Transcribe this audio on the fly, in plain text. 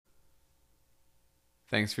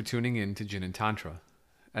Thanks for tuning in to Jin and Tantra.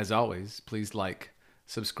 As always, please like,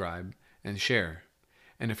 subscribe, and share.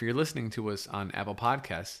 And if you're listening to us on Apple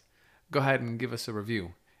Podcasts, go ahead and give us a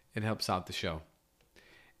review. It helps out the show.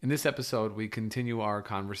 In this episode, we continue our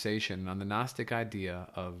conversation on the Gnostic idea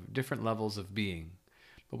of different levels of being,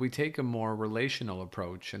 but we take a more relational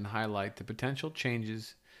approach and highlight the potential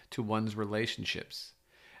changes to one's relationships,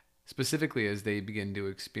 specifically as they begin to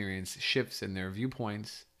experience shifts in their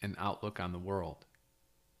viewpoints and outlook on the world.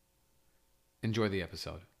 Enjoy the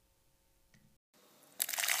episode.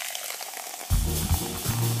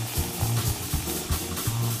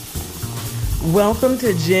 Welcome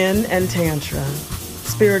to Jin and Tantra,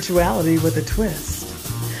 Spirituality with a Twist.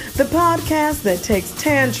 The podcast that takes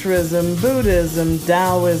Tantrism, Buddhism,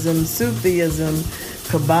 Taoism, Sufism,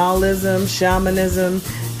 Kabbalism, Shamanism,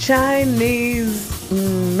 Chinese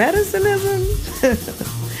medicinism,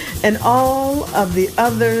 and all of the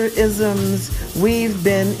other isms we've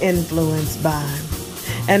been influenced by,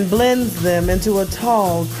 and blends them into a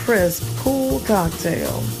tall, crisp, cool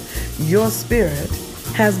cocktail your spirit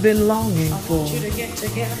has been longing for. I want you to get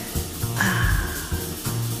together.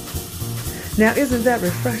 Now, isn't that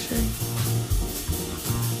refreshing?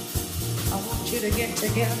 I want you to get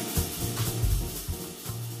together.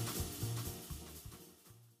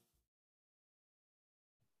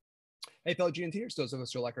 Hey, fellow GNTers, those of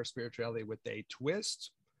us who like our spirituality with a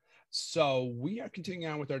twist. So we are continuing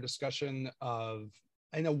on with our discussion of,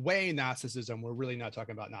 in a way, Gnosticism. We're really not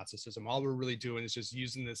talking about Gnosticism. All we're really doing is just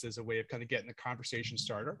using this as a way of kind of getting the conversation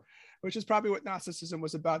starter, which is probably what Gnosticism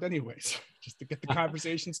was about anyways, just to get the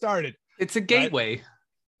conversation started. It's a gateway.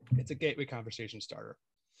 Right? It's a gateway conversation starter.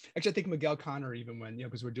 Actually, I think Miguel Connor, even when,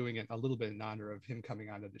 because we're doing it a little bit in honor of him coming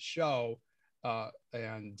onto the show,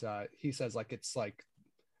 and he says, like, it's like,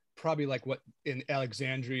 probably like what in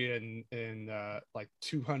Alexandria in like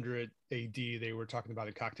 200 AD they were talking about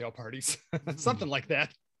in cocktail parties, something like that.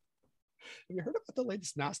 Have you heard about the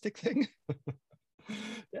latest Gnostic thing?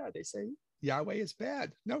 Yeah, they say Yahweh is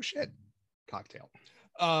bad. No shit. Cocktail.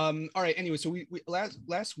 All right. Anyway, so we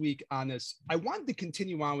last week on this, I wanted to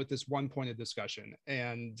continue on with this one point of discussion,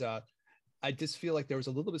 and I just feel like there was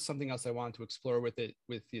a little bit something else I wanted to explore with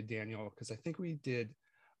you, Daniel, because I think we did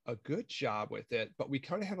a good job with it, but we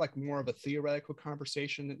kind of have like more of a theoretical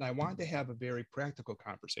conversation, and I wanted to have a very practical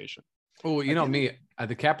conversation. Oh, you know me,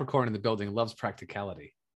 the Capricorn in the building loves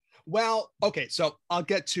practicality. Well, okay, so I'll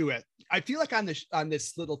get to it. I feel like on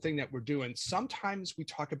this little thing that we're doing, sometimes we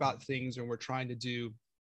talk about things and we're trying to do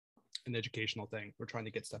an educational thing. We're trying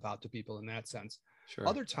to get stuff out to people in that sense. Sure.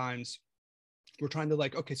 Other times we're trying to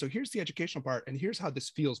like, okay, so here's the educational part and here's how this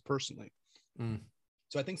feels personally.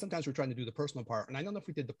 So I think sometimes we're trying to do the personal part, and I don't know if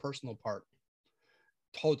we did the personal part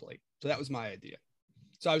totally. So that was my idea.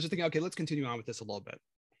 So I was just thinking, okay, let's continue on with this a little bit.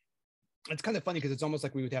 It's kind of funny because it's almost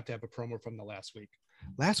like we would have to have a promo from the last week.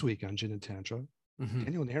 Last week on Jin and Tantra,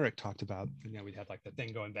 Daniel and Eric talked about, and we'd have like the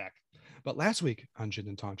thing going back. But last week on Jin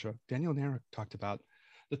and Tantra, Daniel and Eric talked about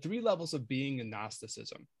the 3 levels of being in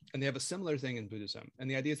Gnosticism. And they have a similar thing in Buddhism.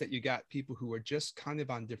 And the idea is that you got people who are just kind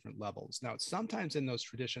of on different levels. Now, sometimes in those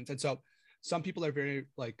traditions, and so some people are very,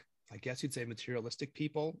 like, I guess you'd say materialistic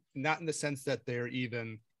people, not in the sense that they're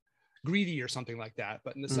even greedy or something like that,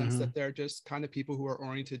 but in the sense that they're just kind of people who are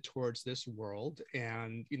oriented towards this world.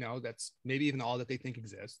 And, that's maybe even all that they think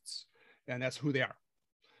exists. And that's who they are.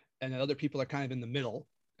 And then other people are kind of in the middle,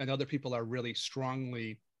 and other people are really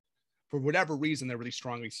strongly, for whatever reason, they're really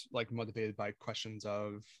strongly like motivated by questions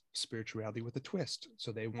of spirituality with a twist.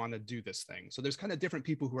 So they want to do this thing. So there's kind of different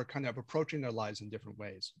people who are kind of approaching their lives in different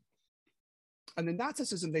ways. And in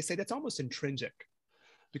Gnosticism, they say that's almost intrinsic,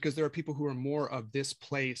 because there are people who are more of this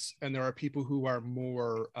place, and there are people who are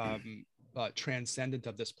more transcendent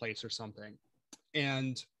of this place or something.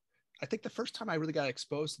 And I think the first time I really got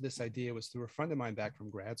exposed to this idea was through a friend of mine back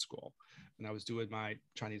from grad school, when I was doing my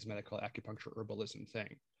Chinese medical acupuncture herbalism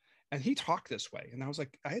thing. And he talked this way. And I was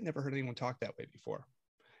like, I had never heard anyone talk that way before.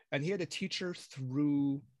 And he had a teacher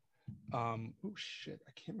through, I can't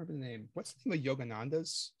remember the name. What's the name of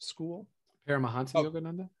Yogananda's school? Paramahansa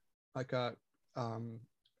Yogananda? Like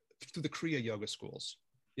through the Kriya yoga schools.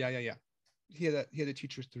 Yeah. He had a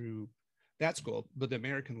teacher through that school, but the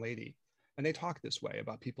American lady. And they talk this way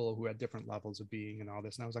about people who had different levels of being and all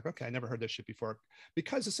this. And I was like, okay, I never heard this shit before.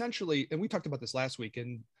 Because essentially, and we talked about this last week,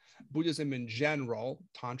 in Buddhism in general,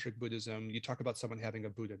 Tantric Buddhism, you talk about someone having a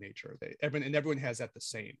Buddha nature. Everyone has that the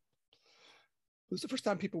same. It was the first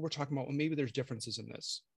time people were talking about, well, maybe there's differences in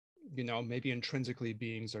this. Maybe intrinsically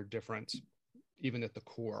beings are different, even at the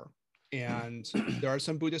core. And there are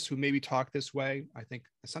some Buddhists who maybe talk this way. I think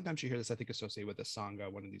sometimes you hear this, I think, associated with the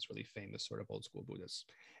Sangha, one of these really famous sort of old school Buddhists.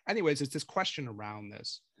 Anyways, it's this question around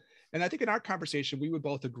this. And I think in our conversation, we would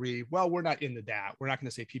both agree, well, we're not into that. We're not going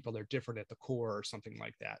to say people are different at the core or something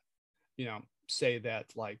like that. You know, say that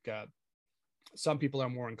like some people are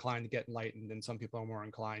more inclined to get enlightened and some people are more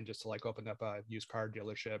inclined just to like open up a used car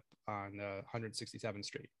dealership on 167th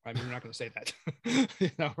Street. I mean, we're not going to say that.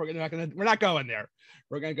 You know, we're not going there.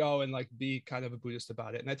 We're going to go and like be kind of a Buddhist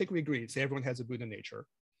about it. And I think we agreed, say everyone has a Buddha nature.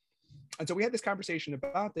 And so we had this conversation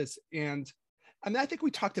about this, and I think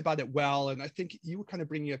we talked about it well. And I think you were kind of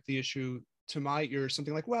bringing up the issue to my ear,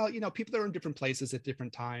 something like, well, you know, people are in different places at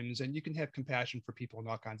different times, and you can have compassion for people in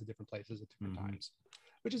all kinds of different places at different times,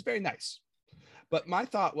 which is very nice. But my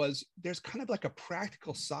thought was there's kind of like a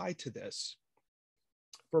practical side to this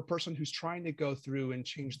for a person who's trying to go through and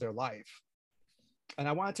change their life. And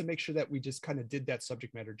I wanted to make sure that we just kind of did that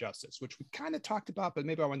subject matter justice, which we kind of talked about, but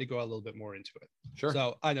maybe I wanted to go a little bit more into it. Sure.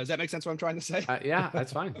 So I know, does that make sense what I'm trying to say? Yeah,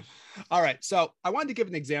 that's fine. All right. So I wanted to give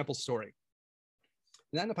an example story.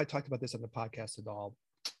 And I don't know if I talked about this on the podcast at all.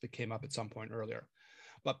 It came up at some point earlier.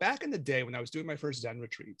 But back in the day when I was doing my first Zen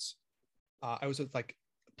retreats, I was at like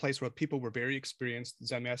a place where people were very experienced. The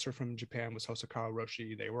Zen master from Japan was Hosokawa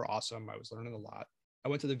Roshi. They were awesome. I was learning a lot. I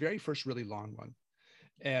went to the very first really long one.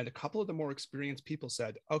 And a couple of the more experienced people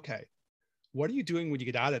said, okay, what are you doing when you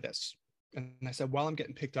get out of this? And I said, well, I'm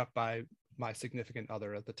getting picked up by my significant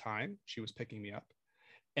other at the time. She was picking me up.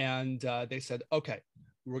 And they said, okay,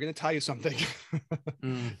 we're going to tell you something.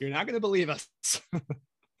 You're not going to believe us,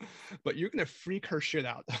 but you're going to freak her shit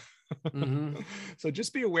out. So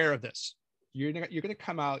just be aware of this. You're going to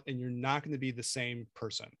come out and you're not going to be the same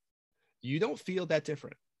person. You don't feel that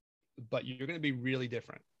different, but you're going to be really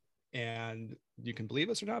different. And you can believe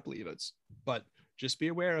us or not believe us, but just be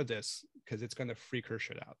aware of this because it's going to freak her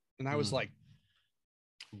shit out. And I was like,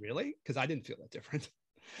 really? Because I didn't feel that different.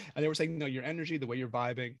 And they were saying, no, your energy, the way you're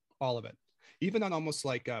vibing, all of it, even on almost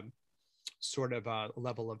like sort of a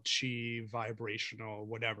level of chi, vibrational,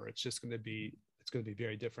 whatever, it's going to be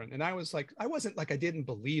very different. And I was like, I wasn't like, I didn't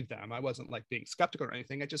believe them. I wasn't like being skeptical or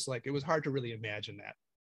anything. I just like, it was hard to really imagine that.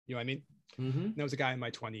 You know what I mean? And I was a guy in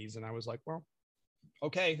my 20s and I was like, well,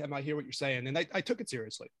 okay, I hear what you're saying. And I took it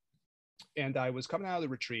seriously. And I was coming out of the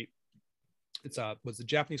retreat. It was the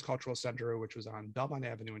Japanese Cultural Center, which was on Belmont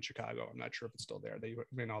Avenue in Chicago. I'm not sure if it's still there. They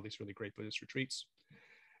ran all these really great Buddhist retreats.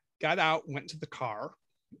 Got out, went to the car,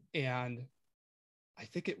 and I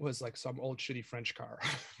think it was like some old shitty French car.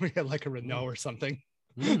 We had like a Renault or something.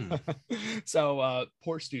 So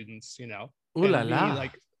poor students, you know. Ooh la la. Me,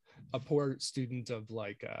 like a poor student of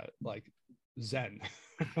like Zen.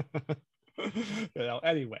 You know,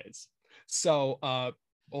 anyways, so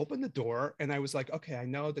opened the door and I was like, okay, I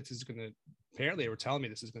know that this is gonna, apparently they were telling me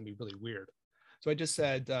this is gonna be really weird. So I just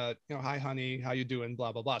said, you know, hi honey, how you doing,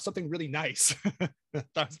 blah blah blah, something really nice.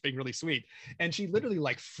 That was being really sweet. And she literally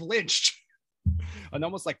like flinched and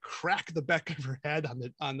almost like cracked the back of her head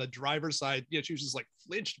on the driver's side. You know, she was just like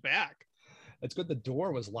flinched back. It's good the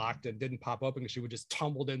door was locked and didn't pop open because she would just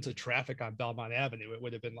tumbled into traffic on Belmont Avenue. It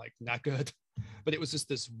would have been like not good. But it was just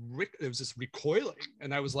this recoiling.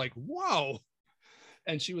 And I was like, whoa.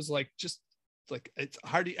 And she was like, just like, it's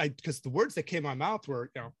hard to, because the words that came out of my mouth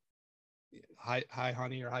were, you know, hi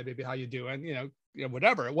honey, or hi baby, how you doing? You know,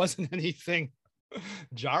 whatever. It wasn't anything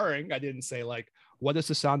jarring. I didn't say like, what is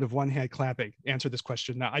the sound of one hand clapping? Answer this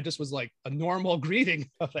question now. I just was like a normal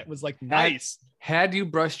greeting that was like nice. Had you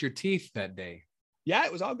brushed your teeth that day? Yeah,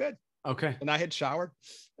 it was all good. Okay. And I had showered.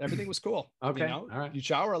 Everything was cool. Okay. You know, all right. You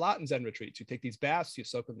shower a lot in Zen retreats. You take these baths, you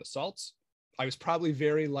soak in the salts. I was probably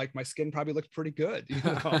very like, my skin probably looked pretty good. You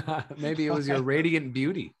know? Maybe it was your radiant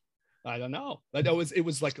beauty. I don't know. But it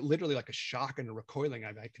was like literally like a shock and a recoiling.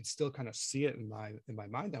 I can still kind of see it in my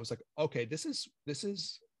mind. I was like, okay, this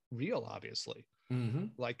is real, obviously.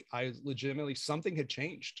 Like I legitimately, something had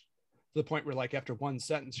changed to the point where like after one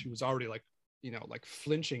sentence, she was already like, you know, like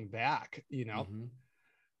flinching back, you know?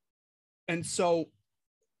 And so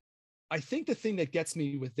I think the thing that gets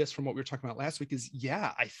me with this from what we were talking about last week is,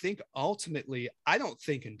 yeah, I think ultimately, I don't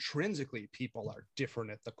think intrinsically people are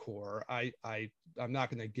different at the core. I'm not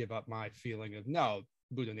going to give up my feeling of, no,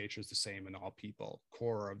 Buddha nature is the same in all people.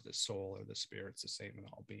 Core of the soul or the spirit's the same in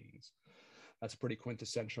all beings. That's a pretty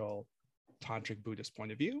quintessential tantric Buddhist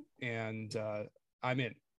point of view. And I'm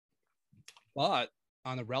in. But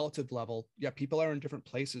on a relative level, yeah, people are in different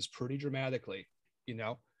places pretty dramatically, you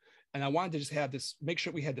know? And I wanted to just have this, make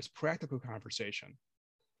sure we had this practical conversation.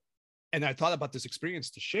 And I thought about this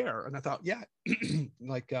experience to share. And I thought, yeah,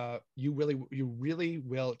 like you really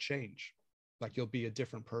will change. Like you'll be a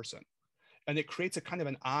different person. And it creates a kind of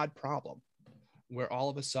an odd problem where all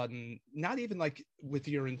of a sudden, not even like with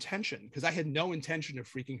your intention, because I had no intention of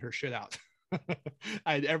freaking her shit out.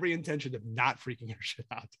 I had every intention of not freaking her shit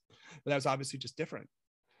out, but that was obviously just different.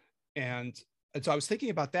 And so I was thinking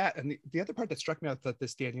about that. And the other part that struck me out about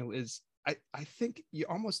this, Daniel, is I think you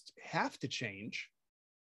almost have to change.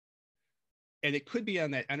 And it could be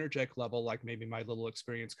on that energetic level, like maybe my little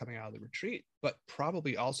experience coming out of the retreat, but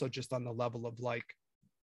probably also just on the level of like,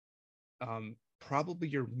 probably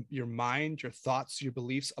your mind, your thoughts, your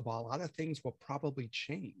beliefs about a lot of things will probably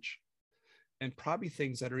change, and probably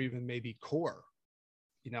things that are even maybe core,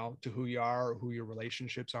 to who you are or who your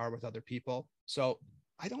relationships are with other people. So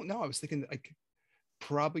I don't know. I was thinking like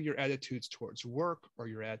probably your attitudes towards work, or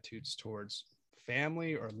your attitudes towards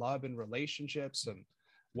family or love and relationships, and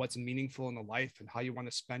what's meaningful in the life, and how you want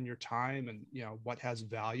to spend your time, and what has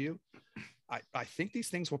value. I think these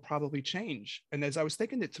things will probably change. And as I was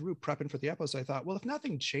thinking it through, prepping for the episode, I thought, well, if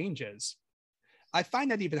nothing changes, I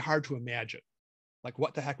find that even hard to imagine. Like,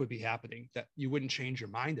 what the heck would be happening that you wouldn't change your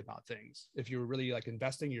mind about things if you were really like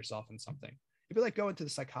investing yourself in something? It'd be like going to the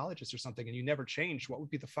psychologist or something and you never changed. What would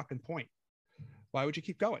be the fucking point? Why would you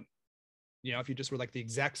keep going? If you just were like the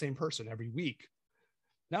exact same person every week.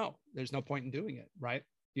 No, there's no point in doing it, right?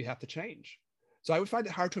 You have to change. So I would find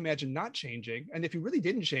it hard to imagine not changing. And if you really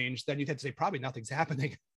didn't change, then you'd have to say probably nothing's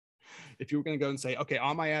happening. If you were going to go and say, okay,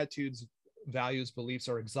 all my attitudes, values, beliefs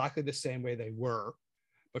are exactly the same way they were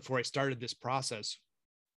before I started this process.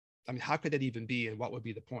 I mean, how could that even be? And what would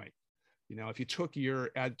be the point? If you took your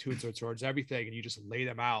attitudes towards everything and you just lay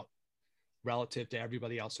them out relative to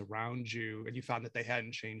everybody else around you, and you found that they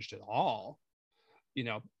hadn't changed at all,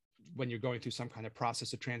 when you're going through some kind of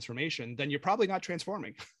process of transformation, then you're probably not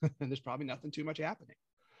transforming and there's probably nothing too much happening.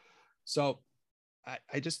 So I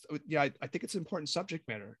think it's an important subject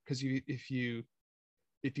matter, because if you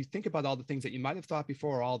think about all the things that you might have thought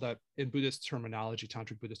before, all that in Buddhist terminology,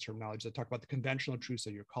 Tantric Buddhist terminology, that talk about the conventional truths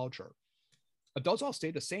of your culture, if those all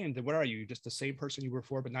stay the same, then what are you? Just the same person you were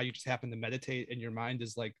before, but now you just happen to meditate and your mind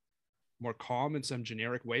is like more calm in some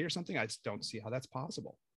generic way or something? I just don't see how that's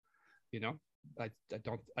possible. I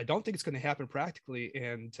don't think it's going to happen practically,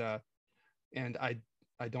 and I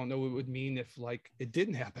don't know what it would mean if like it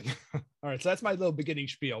didn't happen. All right, so that's my little beginning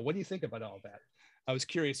spiel. What do you think about all that? I was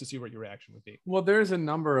curious to see what your reaction would be. Well, there's a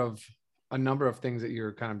number of things that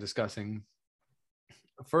you're kind of discussing.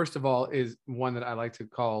 First of all, is one that I like to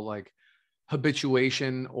call like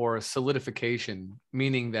habituation or solidification,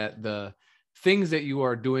 meaning that the things that you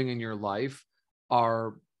are doing in your life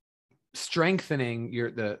are strengthening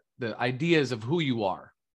the ideas of who you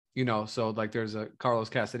are. So like there's a Carlos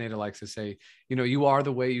Castaneda likes to say, you are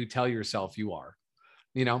the way you tell yourself you are.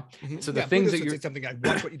 So the things that you're something like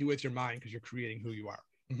watch what you do with your mind, because you're creating who you are.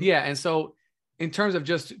 Yeah. And so in terms of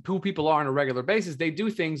just who people are on a regular basis, they do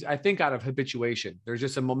things, I think, out of habituation. There's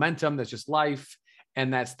just a momentum, that's just life,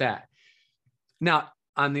 and that's that. Now,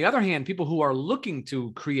 on the other hand, people who are looking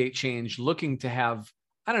to create change, looking to have,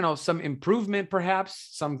 I don't know, some improvement, perhaps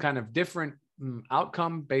some kind of different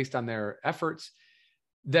outcome based on their efforts,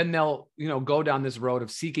 then they'll, go down this road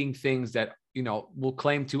of seeking things that, will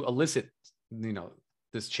claim to elicit,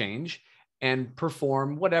 this change and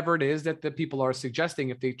perform whatever it is that the people are suggesting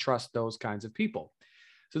if they trust those kinds of people.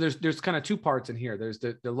 So there's kind of two parts in here. There's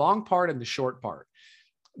the long part and the short part.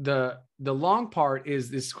 The long part is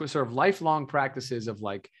this sort of lifelong practices of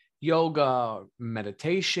like yoga,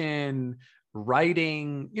 meditation,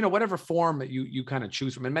 writing, whatever form that you kind of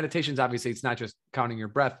choose from. And meditations, obviously, it's not just counting your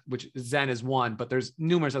breath, which Zen is one, but there's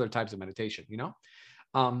numerous other types of meditation,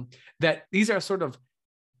 that these are sort of,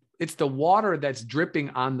 it's the water that's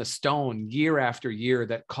dripping on the stone year after year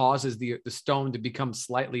that causes the stone to become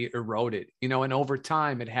slightly eroded, and over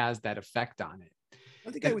time it has that effect on it.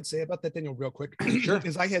 I think I would say about that, Daniel, real quick, sure,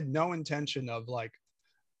 because I had no intention of like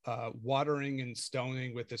watering and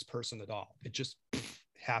stoning with this person at all. It just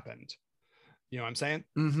happened. You know what I'm saying?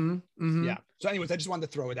 Mm-hmm, mm-hmm. Yeah. So anyways, I just wanted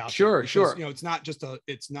to throw it out. Sure, because, sure. it's not just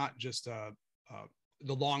the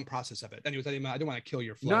long process of it. Anyways, I didn't want to kill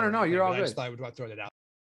your flow. No, you're all good. I just thought I would want to throw that out.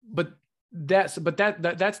 But that's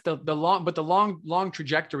the long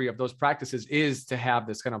trajectory of those practices is to have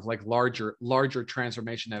this kind of like larger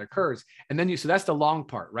transformation that occurs. And then so that's the long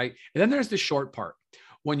part, right? And then there's the short part.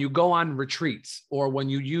 When you go on retreats or when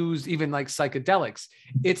you use even like psychedelics,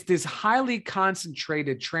 it's this highly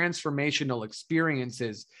concentrated transformational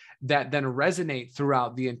experiences that then resonate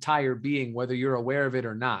throughout the entire being, whether you're aware of it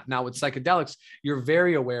or not. Now with psychedelics, you're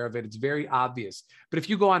very aware of it. It's very obvious. But if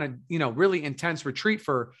you go on a, really intense retreat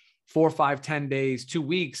for 4, 5, 10 days, 2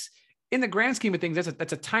 weeks, in the grand scheme of things,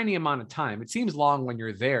 that's a tiny amount of time. It seems long when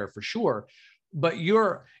you're there for sure. but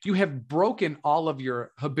you have broken all of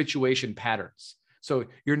your habituation patterns. So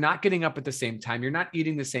you're not getting up at the same time. You're not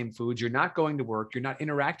eating the same foods. You're not going to work. You're not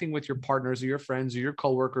interacting with your partners or your friends or your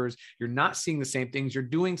coworkers. You're not seeing the same things. You're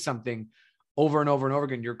doing something over and over and over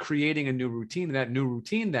again. You're creating a new routine. And that new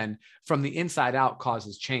routine then from the inside out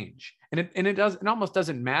causes change. And it almost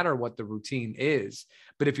doesn't matter what the routine is.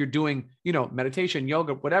 But if you're doing, meditation,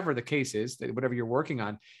 yoga, whatever the case is, whatever you're working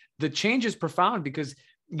on, the change is profound because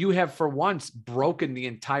you have for once broken the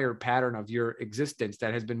entire pattern of your existence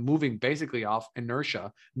that has been moving basically off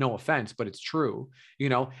inertia. No offense, but it's true,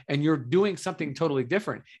 and you're doing something totally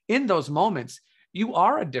different. In those moments, you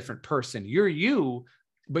are a different person. You're you,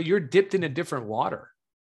 but you're dipped in a different water,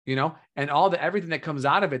 and everything that comes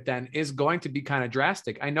out of it then is going to be kind of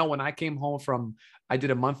drastic. I know when I came home I did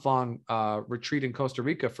a month-long retreat in Costa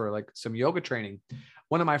Rica for like some yoga training.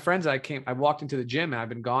 One of my friends, I walked into the gym and I've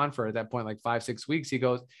been gone for at that point, like 5-6 weeks.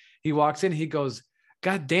 He walks in, he goes,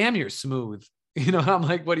 "God damn, you're smooth." I'm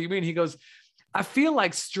like, "What do you mean?" He goes, "I feel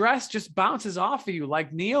like stress just bounces off of you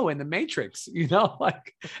like Neo in the Matrix,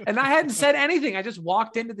 and I hadn't said anything. I just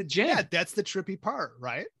walked into the gym. Yeah, that's the trippy part,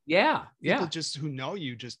 right? Yeah. People just who know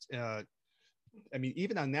you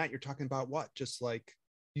even on that, you're talking about what? Just like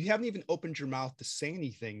you haven't even opened your mouth to say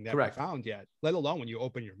anything that profound yet, let alone when you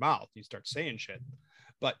open your mouth, you start saying shit.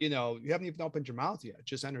 But, you haven't even opened your mouth yet.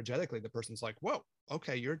 Just energetically, the person's like, whoa,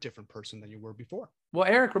 okay, you're a different person than you were before. Well,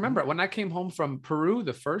 Eric, remember when I came home from Peru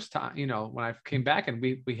the first time, when I came back and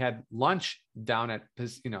we had lunch down at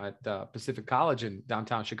Pacific College in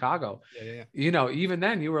downtown Chicago. Yeah. Even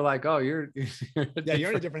then you were like, oh, you're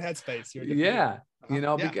you're in a different headspace.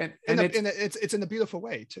 It's in a beautiful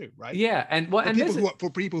way too, right? Yeah.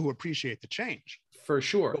 For people who appreciate the change. For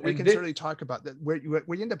sure. But we can certainly talk about that where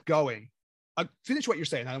you end up going. Finish what you're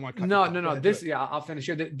saying. I don't want to cut No. I'll finish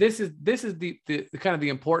here. This is the kind of the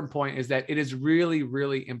important point is that it is really,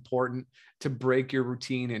 really important to break your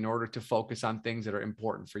routine in order to focus on things that are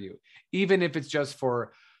important for you. Even if it's just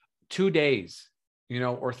for 2 days,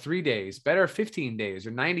 or 3 days, better 15 days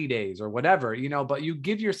or 90 days or whatever, but you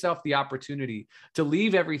give yourself the opportunity to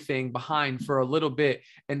leave everything behind for a little bit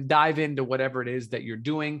and dive into whatever it is that you're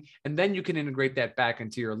doing. And then you can integrate that back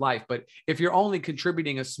into your life. But if you're only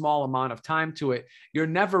contributing a small amount of time to it, you're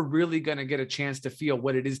never really going to get a chance to feel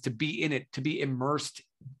what it is to be in it, to be immersed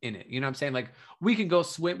in it. You know what I'm saying? Like we can go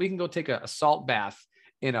swim, we can go take a salt bath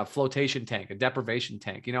in a flotation tank, a deprivation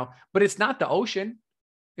tank, but it's not the ocean.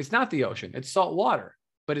 It's not the ocean. It's salt water,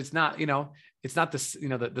 but it's not, it's not the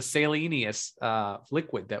salinous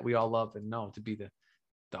liquid that we all love and know to be the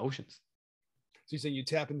oceans. So you say you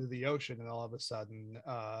tap into the ocean and all of a sudden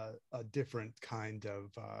a different kind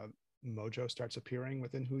of mojo starts appearing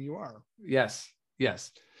within who you are. Yes.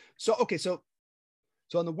 So, okay. So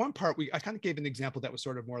on the one part, I kind of gave an example that was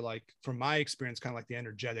sort of more like, from my experience, kind of like the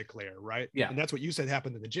energetic layer, right? Yeah. And that's what you said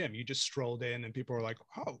happened in the gym. You just strolled in and people were like,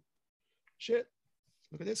 oh, shit.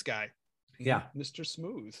 Look at this guy. Yeah. Mr.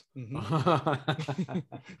 Smooth. Mm-hmm.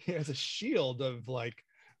 He has a shield of like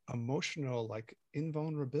emotional, like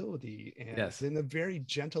invulnerability and in a very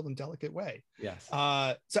gentle and delicate way. Yes.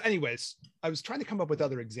 So anyways, I was trying to come up with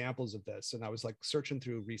other examples of this. And I was like searching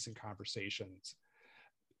through recent conversations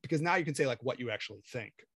because now you can say like what you actually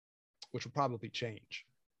think, which will probably change.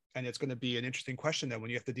 And it's going to be an interesting question then when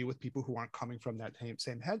you have to deal with people who aren't coming from that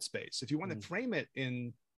same headspace. If you want to frame it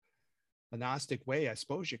in a Gnostic way, I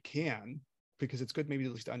suppose you can, because it's good maybe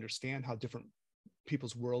at least to understand how different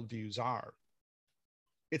people's worldviews are.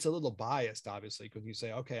 It's a little biased, obviously, because you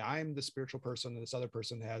say, okay, I'm the spiritual person and this other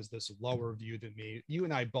person has this lower view than me. You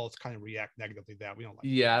and I both kind of react negatively to that. We don't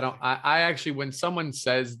like that. I actually, when someone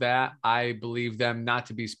says that, I believe them not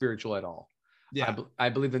to be spiritual at all. Yeah. I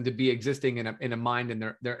believe them to be existing in a mind, in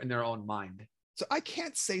their own mind. So I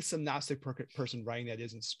can't say some Gnostic person writing that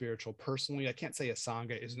isn't spiritual. Personally, I can't say a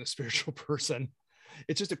Sangha isn't a spiritual person.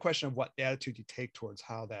 It's just a question of what attitude you take towards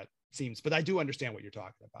how that seems. But I do understand what you're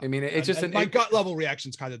talking about. I mean, it's just my gut level reaction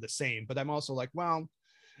is kind of the same. But I'm also like, well,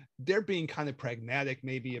 they're being kind of pragmatic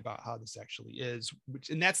maybe about how this actually is,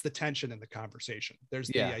 and that's the tension in the conversation. There's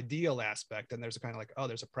the ideal aspect, and there's a kind of like, oh,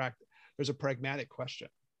 there's a pragmatic question.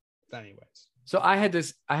 But anyways, so I had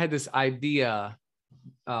this idea.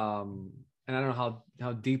 And I don't know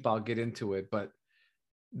how deep I'll get into it, but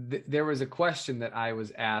there was a question that I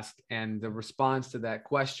was asked, and the response to that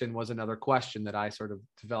question was another question that I sort of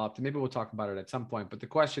developed. And maybe we'll talk about it at some point. But the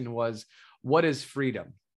question was, what is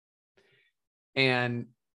freedom? And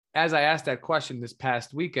as I asked that question this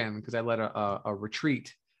past weekend, because I led a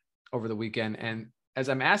retreat over the weekend, and as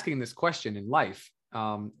I'm asking this question in life,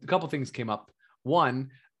 a couple things came up. One,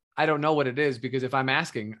 I don't know what it is, because if I'm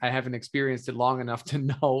asking, I haven't experienced it long enough to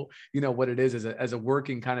know, what it is as a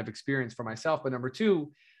working kind of experience for myself. But number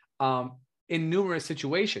two, in numerous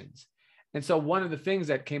situations. And so one of the things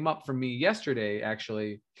that came up for me yesterday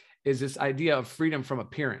actually is this idea of freedom from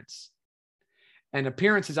appearance. And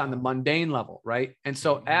appearance is on the mundane level, right? And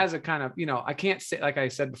so as a kind of, I can't say, like I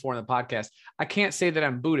said before in the podcast, I can't say that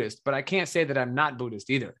I'm Buddhist, but I can't say that I'm not Buddhist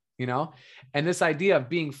either, And this idea of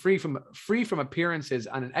being free from appearances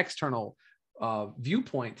on an external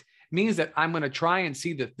viewpoint means that I'm going to try and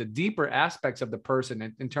see the deeper aspects of the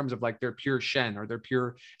person in terms of like their pure Shen or their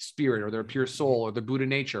pure spirit or their pure soul or their Buddha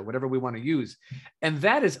nature, whatever we want to use. And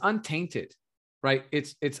that is untainted. Right.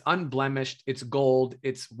 It's unblemished. It's gold.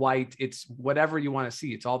 It's white. It's whatever you want to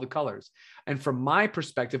see. It's all the colors. And from my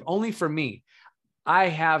perspective, only for me, I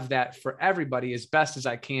have that for everybody as best as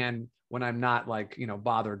I can when I'm not like,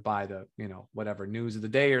 bothered by the, whatever news of the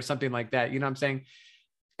day or something like that. You know what I'm saying?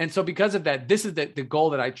 And so because of that, this is the goal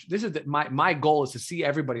that my goal is to see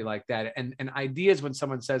everybody like that. And ideas when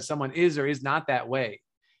someone says someone is or is not that way,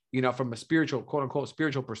 from a spiritual, quote unquote,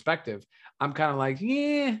 spiritual perspective, I'm kind of like,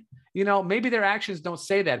 yeah, maybe their actions don't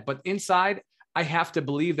say that, but inside I have to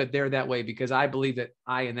believe that they're that way because I believe that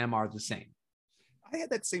I and them are the same. I had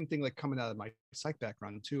that same thing like coming out of my psych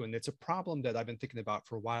background too. And it's a problem that I've been thinking about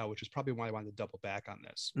for a while, which is probably why I wanted to double back on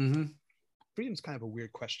this. Mm-hmm. Freedom's kind of a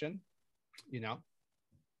weird question.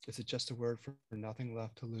 Is it just a word for nothing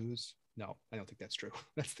left to lose? No, I don't think that's true.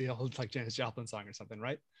 That's the old like Janis Joplin song or something,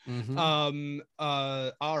 right? Mm-hmm.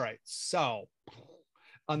 All right. So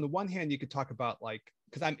on the one hand, you could talk about like,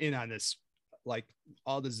 because I'm in on this, like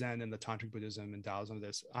all the Zen and the Tantric Buddhism and Taoism of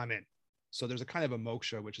this, I'm in. So there's a kind of a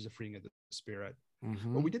moksha, which is a freeing of the spirit.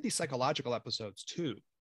 Mm-hmm. But we did these psychological episodes too.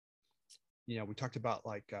 We talked about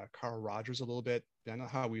like Carl Rogers a little bit. I don't know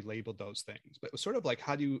how we labeled those things, but it was sort of like,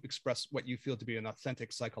 how do you express what you feel to be an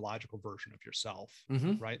authentic psychological version of yourself,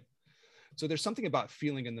 mm-hmm. right? So there's something about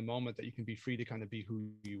feeling in the moment that you can be free to kind of be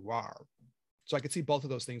who you are. So I could see both of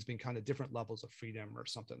those things being kind of different levels of freedom or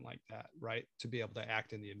something like that, right? To be able to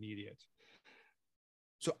act in the immediate.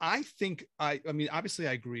 So I think, I mean, obviously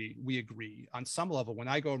we agree on some level when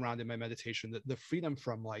I go around in my meditation that the freedom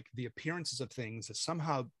from like the appearances of things is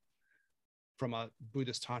somehow from a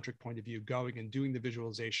Buddhist tantric point of view, going and doing the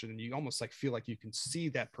visualization, and you almost like feel like you can see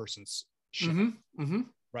that person's shit, mm-hmm. Mm-hmm.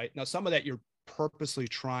 right? Now, some of that you're purposely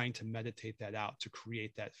trying to meditate that out to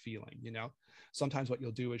create that feeling. Sometimes what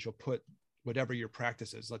you'll do is you'll put whatever your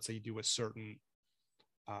practice is. Let's say you do a certain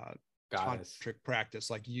tantric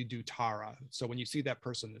practice, like you do Tara. So when you see that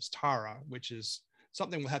person as Tara, which is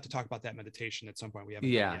something we'll have to talk about that meditation at some point. We haven't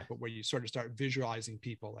done yet, but where you sort of start visualizing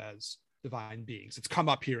people as divine beings. It's come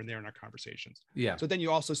up here and there in our conversations. Yeah. So then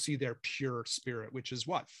you also see their pure spirit, which is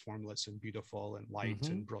what? Formless and beautiful and light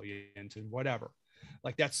mm-hmm. and brilliant and whatever.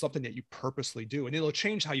 Like that's something that you purposely do, and it'll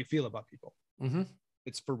change how you feel about people. Mm-hmm.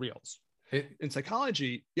 It's for reals. In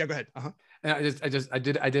psychology, yeah, go ahead. And I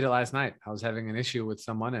did it last night. I was having an issue with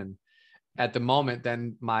someone, and at the moment,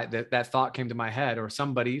 then that thought came to my head, or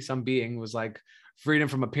some being was like freedom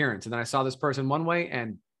from appearance, and then I saw this person one way,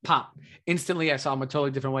 and pop, instantly I saw them a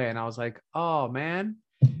totally different way, and I was like, oh man,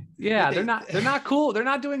 yeah, they're not cool, they're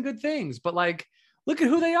not doing good things, but like, look at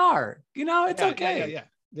who they are. It's okay.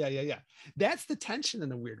 Yeah. That's the tension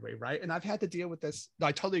in a weird way, right? And I've had to deal with this.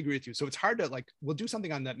 I totally agree with you. So it's hard to like, we'll do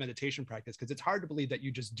something on that meditation practice because it's hard to believe that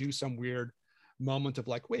you just do some weird moment of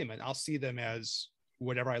like, wait a minute, I'll see them as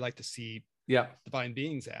whatever I like to see divine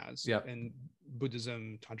beings as. And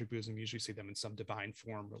Buddhism, Tantric Buddhism, usually see them in some divine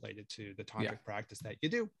form related to the tantric practice that you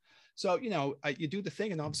do. So, you do the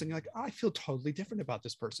thing and all of a sudden you're like, oh, I feel totally different about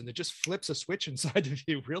this person. It just flips a switch inside of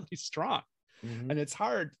you really strong. Mm-hmm. And it's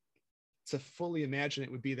hard to fully imagine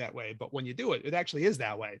it would be that way. But when you do it, it actually is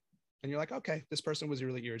that way. And you're like, okay, this person was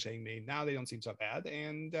really irritating me. Now they don't seem so bad.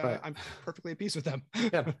 And I'm perfectly at peace with them.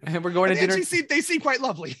 Yeah. And we're going to dinner. They seem quite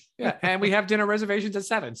lovely. Yeah. And we have dinner reservations at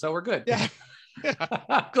 7. So we're good. Yeah.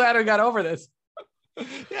 I'm glad we got over this.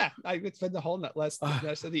 Yeah. I could spend the whole rest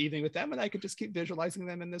of the evening with them, and I could just keep visualizing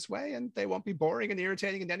them in this way, and they won't be boring and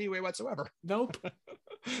irritating in any way whatsoever. Nope.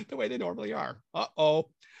 The way they normally are.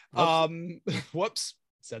 Whoops.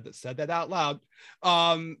 Said that out loud.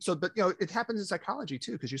 But it happens in psychology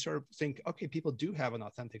too, because you sort of think, okay, people do have an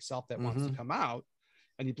authentic self that wants to come out,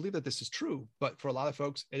 and you believe that this is true, but for a lot of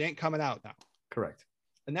folks, it ain't coming out now. Correct.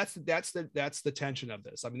 And that's the tension of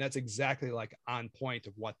this. I mean, that's exactly like on point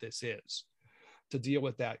of what this is, to deal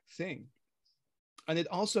with that thing. And it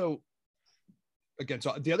also, again,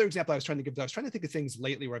 so the other example I was trying to think of things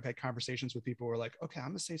lately where I've had conversations with people who are like, okay, I'm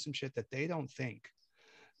gonna say some shit that they don't think,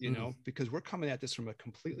 because we're coming at this from a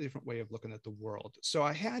completely different way of looking at the world. So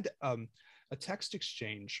I had a a text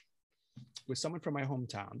exchange with someone from my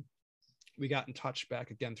hometown. We got in touch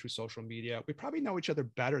back again through social media. We probably know each other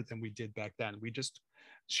better than we did back then.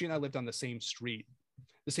 She and I lived on the same street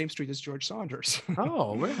as George Saunders.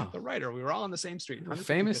 Oh, wow. The writer. We were all on the same street. It's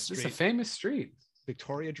a famous street.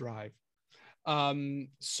 Victoria Drive.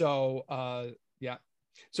 Yeah.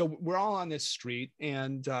 So we're all on this street,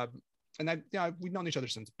 and we've known each other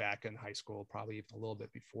since back in high school, probably even a little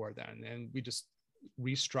bit before then. And we just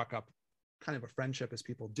restruck up kind of a friendship as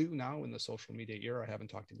people do now in the social media era. I haven't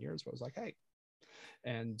talked in years, but I was like, hey.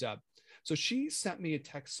 And so she sent me a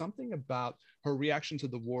text, something about her reaction to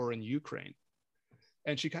the war in Ukraine.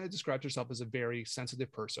 And she kind of described herself as a very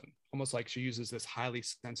sensitive person, almost like she uses this highly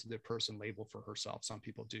sensitive person label for herself. Some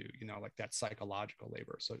people do, like that psychological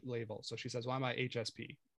label. So she says, well, I'm a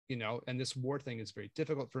HSP, and this war thing is very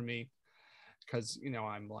difficult for me because,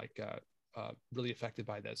 I'm like really affected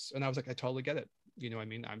by this. And I was like, I totally get it. I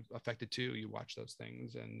mean, I'm affected too. You watch those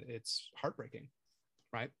things and it's heartbreaking,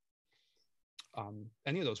 right?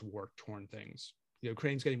 Any of those war-torn things.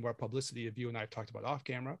 Ukraine's getting more publicity. If you and I have talked about off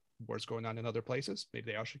camera, wars going on in other places,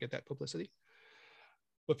 maybe they all should get that publicity.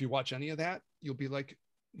 But if you watch any of that, you'll be like,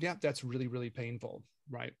 yeah, that's really, really painful,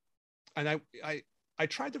 right? And I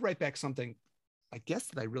tried to write back something, I guess,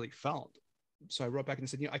 that I really felt. So I wrote back and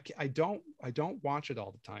said, I don't watch it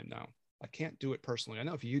all the time now. I can't do it personally. I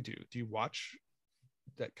know if you do you watch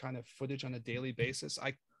that kind of footage on a daily basis?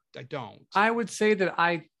 I don't. I would say that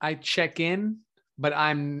I check in, but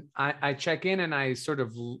I check in and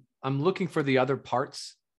I'm looking for the other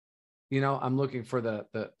parts. I'm looking for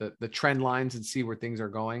the trend lines and see where things are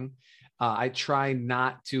going. I try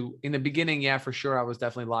not to, in the beginning, yeah, for sure, I was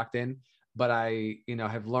definitely locked in, but I,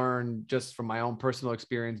 have learned just from my own personal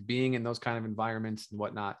experience being in those kind of environments and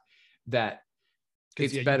whatnot, that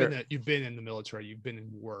it's better. You've been in the military, you've been in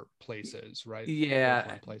war places, right?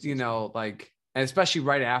 Yeah. Like, and especially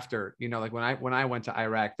right after, like when I went to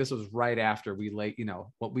Iraq, this was right after we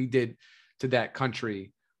what we did to that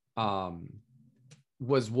country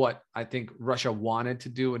was what I think Russia wanted to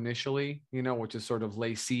do initially, which is sort of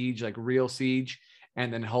lay siege, like real siege,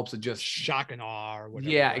 and then hopes to just shock and awe or whatever.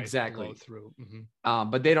 Yeah, right? exactly. Blow through. Mm-hmm.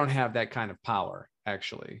 But they don't have that kind of power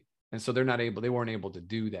actually. And so they weren't able to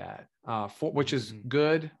do that, which is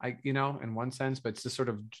good, in one sense, but it's just sort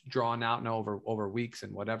of drawn out now over weeks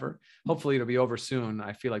and whatever. Hopefully it'll be over soon.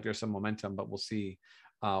 I feel like there's some momentum, but we'll see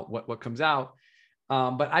what comes out.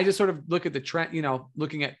 But I just sort of look at the trend,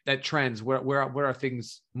 looking at that trends, where are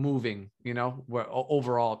things moving, where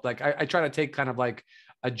overall, like I try to take kind of like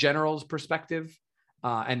a general's perspective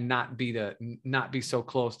and not be so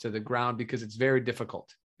close to the ground, because it's very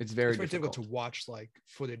difficult. It's very difficult to watch like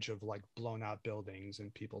footage of like blown out buildings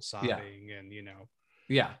and people sobbing and,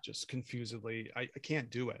 just confusedly. I can't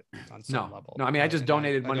do it on some level. No, I mean, I just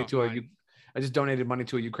donated money to a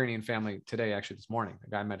Ukrainian family today, actually this morning.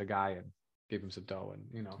 I met a guy and gave him some dough and,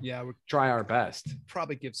 we try our best.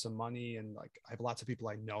 Probably give some money. And like, I have lots of people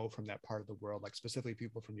I know from that part of the world, like specifically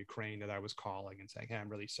people from Ukraine that I was calling and saying, hey, I'm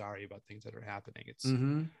really sorry about things that are happening. It's,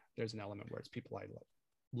 there's an element where it's people I love.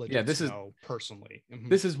 This is personally. Mm-hmm.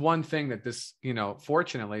 This is one thing that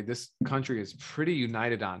fortunately this country is pretty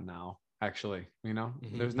united on now, actually.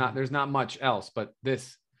 There's not much else but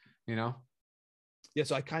this. Yeah,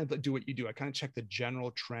 so I kind of do what you do. I kind of check the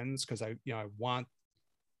general trends because I want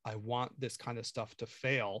this kind of stuff to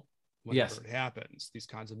fail whenever it happens. These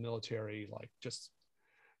kinds of military, like just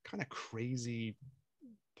kind of crazy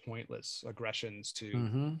pointless aggressions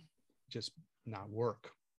to just not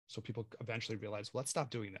work. So people eventually realize, well, let's stop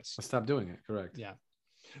doing this. Let's stop doing it. Correct. Yeah.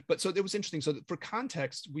 But so it was interesting. So for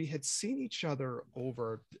context, we had seen each other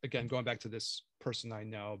over, again, going back to this person I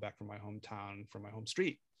know back from my hometown, from my home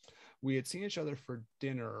street. We had seen each other for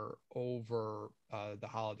dinner over the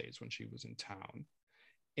holidays when she was in town.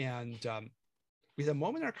 And we had a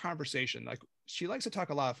moment in our conversation, like she likes to talk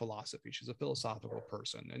a lot of philosophy. She's a philosophical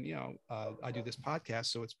person. And, I do this podcast,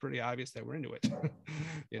 so it's pretty obvious that we're into it,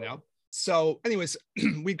 So anyways,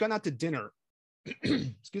 we'd gone out to dinner.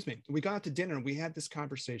 Excuse me. We got out to dinner and we had this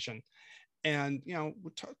conversation, and,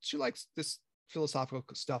 she likes this philosophical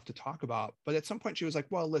stuff to talk about. But at some point she was like,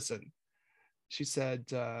 well, listen, she said,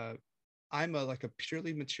 I'm a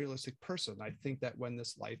purely materialistic person. I think that when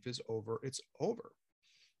this life is over, it's over.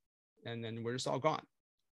 And then we're just all gone.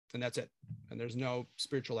 And that's it. And there's no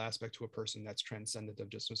spiritual aspect to a person that's transcendent of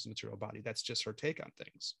just this material body. That's just her take on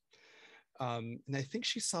things. And I think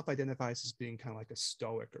she self-identifies as being kind of like a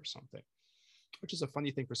stoic or something, which is a funny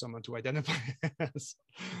thing for someone to identify as,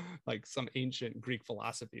 like some ancient Greek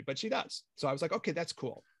philosophy, but she does. So I was like, okay, that's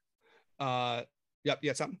cool. Yep.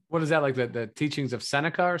 Yeah. Something. What is that, like the teachings of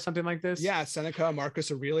Seneca or something like this? Yeah. Seneca,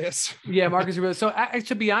 Marcus Aurelius. Yeah, Marcus Aurelius. So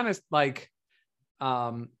to be honest, like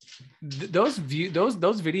those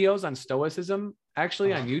videos on Stoicism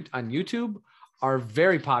actually on YouTube are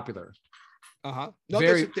very popular. No,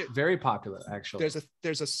 very popular, actually.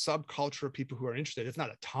 There's a subculture of people who are interested. It's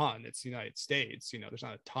not a ton. It's the United States. There's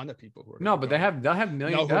not a ton of people who are. No, but they'll have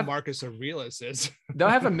millions. Know who Marcus Aurelius is. They'll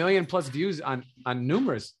have 1 million plus views on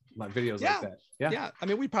numerous videos like that. Yeah. I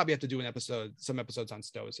mean, we probably have to do some episodes on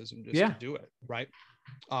Stoicism just to do it, right?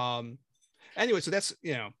 Anyway, so that's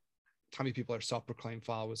how many people are self-proclaimed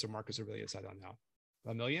followers of Marcus Aurelius? I don't know.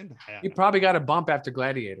 1 million? You probably got a bump after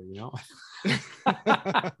Gladiator, Well,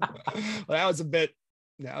 that was a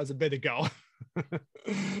bit ago.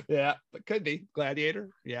 Yeah, but could be Gladiator.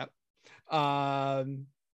 Yeah.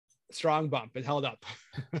 Strong bump. It held up.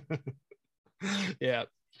 Yeah.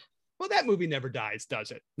 Well, that movie never dies, does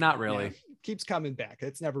it? Not really. Yeah, keeps coming back.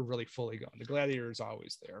 It's never really fully gone. The Gladiator is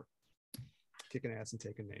always there, kicking ass and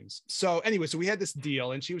taking names. So anyway, so we had this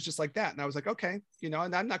deal and she was just like that. And I was like, okay, and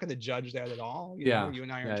I'm not going to judge that at all. You know, you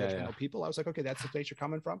and I are judgmental people. I was like, okay, that's the place you're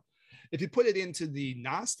coming from. If you put it into the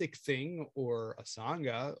Gnostic thing or a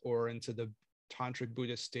Sangha or into the Tantric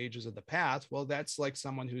Buddhist stages of the path, well, that's like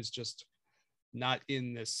someone who's just not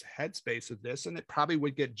in this headspace of this. And it probably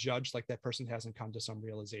would get judged like that person hasn't come to some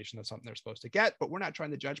realization of something they're supposed to get. But we're not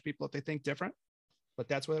trying to judge people if they think different, but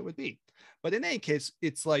that's what it would be. But in any case,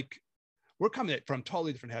 it's like, we're coming at from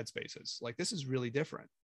totally different headspaces. Like, this is really different.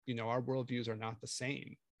 Our worldviews are not the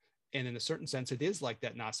same. And in a certain sense, it is like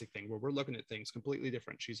that Gnostic thing where we're looking at things completely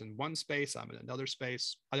different. She's in one space, I'm in another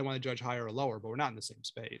space. I don't want to judge higher or lower, but we're not in the same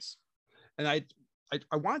space. And I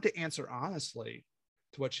wanted to answer honestly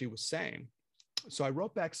to what she was saying. So I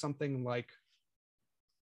wrote back something like,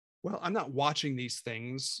 well, I'm not watching these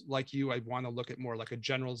things like you. I want to look at more like a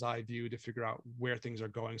general's eye view to figure out where things are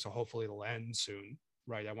going. So hopefully it'll end soon.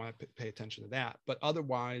 Right. I want to pay attention to that. But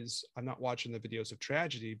otherwise, I'm not watching the videos of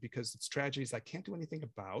tragedy because it's tragedies I can't do anything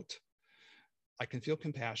about. I can feel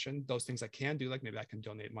compassion. Those things I can do, like maybe I can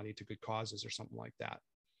donate money to good causes or something like that.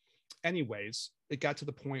 Anyways, it got to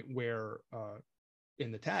the point where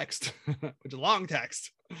in the text, which is a long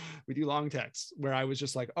text, we do long texts, where I was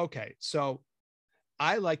just like, okay, so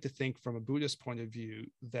I like to think from a Buddhist point of view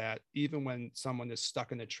that even when someone is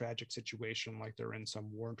stuck in a tragic situation, like they're in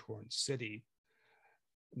some war-torn city,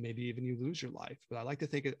 maybe even you lose your life. But I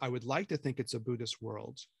would like to think it's a Buddhist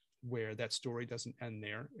world where that story doesn't end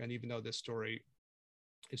there. And even though this story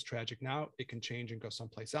is tragic now, it can change and go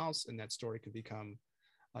someplace else. And that story can become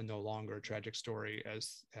a no longer a tragic story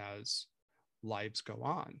as lives go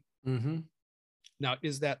on. Mm-hmm. Now,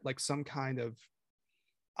 is that like some kind of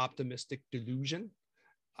optimistic delusion?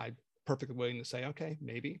 I'm perfectly willing to say, okay,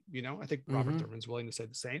 maybe, I think Robert Thurman's willing to say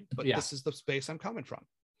the same, but this is the space I'm coming from.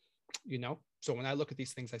 So when I look at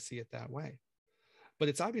these things, I see it that way. But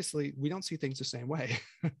it's obviously, we don't see things the same way.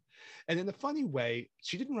 And in a funny way,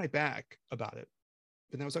 she didn't write back about it.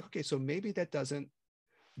 But then I was like, okay, so maybe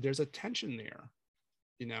there's a tension there,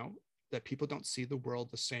 that people don't see the world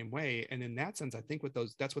the same way. And in that sense, I think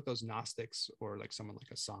that's what those Gnostics or like someone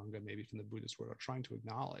like a Sangha, maybe from the Buddhist world, are trying to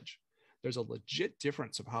acknowledge. There's a legit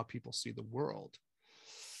difference of how people see the world.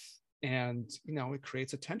 And, it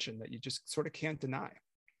creates a tension that you just sort of can't deny.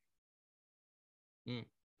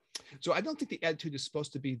 So I don't think the attitude is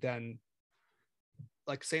supposed to be then,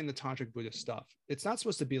 like saying the Tantric Buddhist stuff, it's not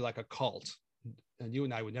supposed to be like a cult. And you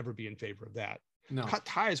and I would never be in favor of that. No. Cut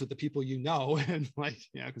ties with the people and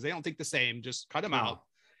because they don't think the same, just cut them out.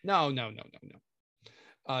 No. No,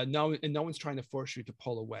 and no one's trying to force you to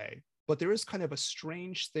pull away. But there is kind of a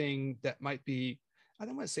strange thing that might be, I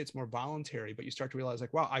don't want to say it's more voluntary, but you start to realize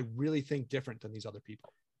like, wow, I really think different than these other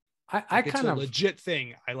people. It's a legit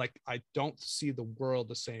thing. I don't see the world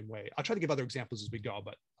the same way. I'll try to give other examples as we go,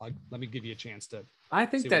 but let me give you a chance to. I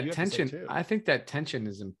think that tension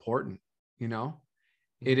is important.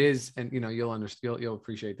 It is, and you'll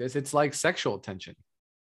appreciate this. It's like sexual tension.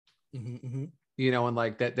 And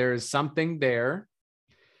like that, there is something there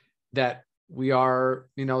that we are.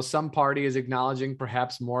 Some party is acknowledging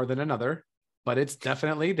perhaps more than another, but it's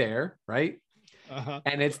definitely there, right?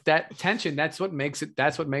 And it's that tension. That's what makes it.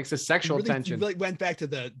 That's what makes a sexual tension. You really went back to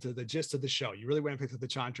the gist of the show. You really went back to the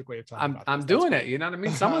tantric way of talking. I'm doing it. You know what I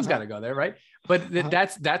mean? Someone's got to go there, right? But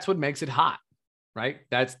that's what makes it hot, right?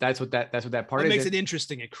 That's what that part is. It makes it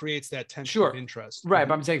interesting. It creates that tension of interest, right?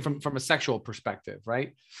 But I'm saying from a sexual perspective,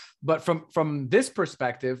 right? But from this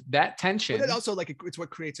perspective, that tension. But it also it's what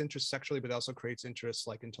creates interest sexually, but it also creates interest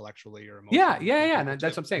like intellectually or emotionally. Yeah. And that's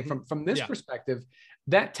what I'm saying. From this perspective,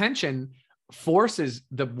 that tension forces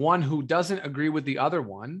the one who doesn't agree with the other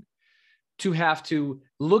one to have to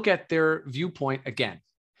look at their viewpoint again.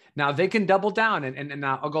 Now they can double down and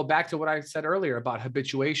now I'll go back to what I said earlier about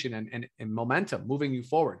habituation and momentum moving you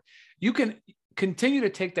forward. You can continue to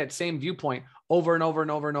take that same viewpoint over and over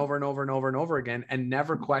and over and over and over and over and over again and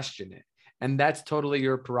never question it. And that's totally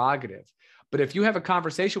your prerogative. But if you have a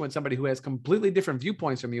conversation with somebody who has completely different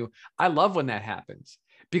viewpoints from you, I love when that happens,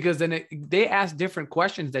 because then they ask different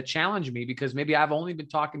questions that challenge me, because maybe I've only been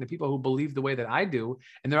talking to people who believe the way that I do.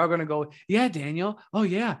 And they're all going to go, yeah, Daniel. Oh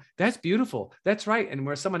yeah, that's beautiful. That's right. And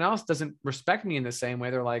where someone else doesn't respect me in the same way,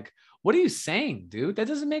 they're like, what are you saying, dude? That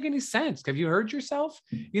doesn't make any sense. Have you heard yourself?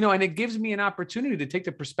 And it gives me an opportunity to take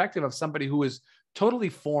the perspective of somebody who is totally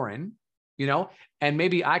foreign, and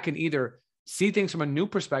maybe I can either see things from a new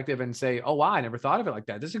perspective and say, oh, wow, I never thought of it like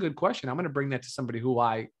that. This is a good question. I'm going to bring that to somebody who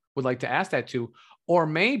I would like to ask that to. Or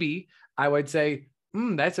maybe I would say,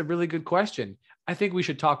 that's a really good question. I think we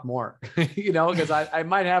should talk more, because I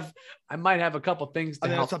might have a couple things to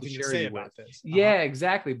help something share to say you about with. this. Yeah,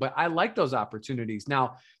 exactly. But I like those opportunities.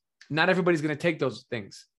 Now, not everybody's going to take those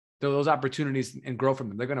things, those opportunities, and grow from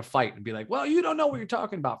them. They're going to fight and be like, well, you don't know what you're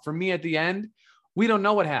talking about. For me, at the end, we don't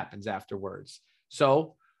know what happens afterwards.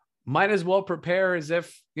 So might as well prepare as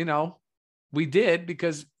if, we did,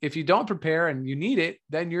 because if you don't prepare and you need it,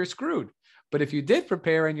 then you're screwed. But if you did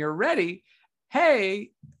prepare and you're ready,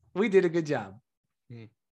 hey, we did a good job.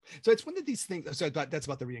 So it's one of these things. So that's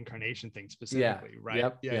about the reincarnation thing specifically, right?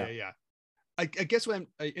 Yep. Yeah. I guess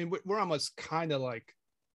we're almost kind of like,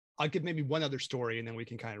 I'll give maybe one other story and then we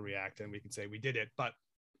can kind of react and we can say we did it. But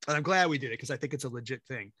I'm glad we did it, because I think it's a legit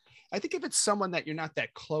thing. I think if it's someone that you're not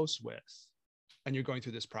that close with and you're going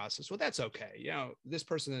through this process, well, that's okay. This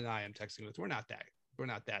person and I am texting with, we're not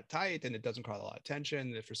that tight, and it doesn't cause a lot of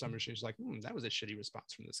tension. If for some reason she's like, that was a shitty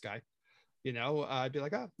response from this guy, I'd be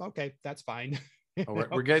like, oh, okay, that's fine.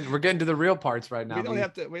 We're getting to the real parts right now. We don't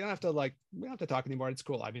have to talk anymore. It's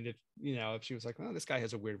cool. I mean, if she was like, oh, this guy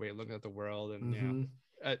has a weird way of looking at the world, and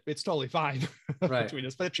it's totally fine right. between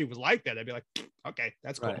us. But if she was like that, I'd be like, okay,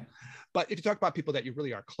 that's cool. Right. But if you talk about people that you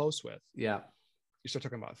really are close with, you start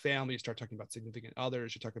talking about family, you start talking about significant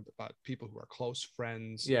others, you're talking about people who are close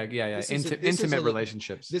friends. Intimate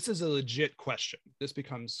relationships. This is a legit question. This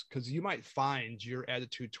becomes, because you might find your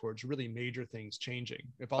attitude towards really major things changing.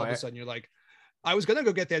 If all of a sudden you're like, I was going to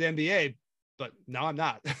go get that MBA, but now I'm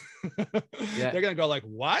not. They're going to go like,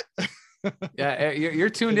 what? You're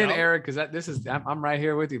tuned in, Eric, because I'm right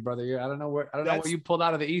here with you, brother. I don't know what you pulled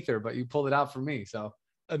out of the ether, but you pulled it out for me. So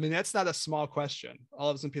I mean, that's not a small question. All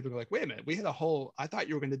of a sudden people go like, wait a minute, I thought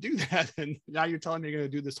you were going to do that, and now you're telling me you're going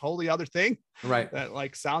to do this wholly other thing, right? That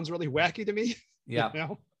like sounds really wacky to me. Yeah.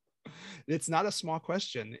 It's not a small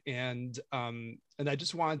question, and I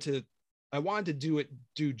just wanted to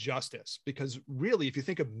do justice, because really, if you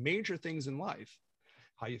think of major things in life,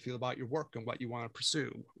 how you feel about your work and what you want to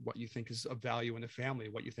pursue, what you think is of value in a family,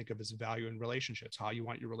 what you think of as value in relationships, how you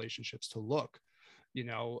want your relationships to look,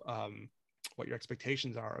 what your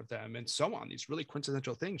expectations are of them, and so on. These really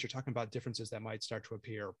quintessential things. You're talking about differences that might start to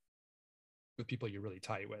appear with people you're really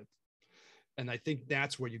tight with. And I think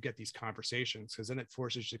that's where you get these conversations, because then it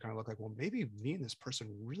forces you to kind of look like, well, maybe me and this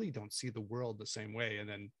person really don't see the world the same way. And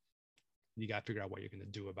then you got to figure out what you're going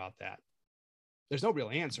to do about that. There's no real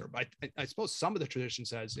answer, but I suppose some of the tradition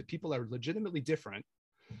says if people are legitimately different,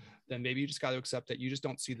 then maybe you just got to accept that you just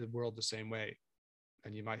don't see the world the same way.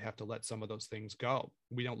 And you might have to let some of those things go.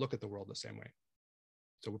 We don't look at the world the same way.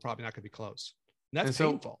 So we're probably not going to be close. And that's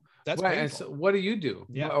painful. That's painful. And so what do you do?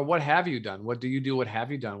 Yeah. Or what have you done? What do you do? What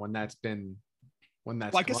have you done when that's well,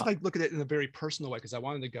 I guess I look at it in a very personal way, because I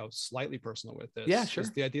wanted to go slightly personal with this. Yeah, sure.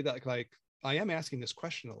 It's the idea that like I am asking this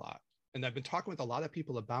question a lot, and I've been talking with a lot of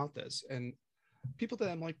people about this, and people that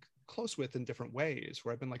I'm like close with in different ways,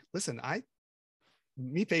 where I've been like, listen,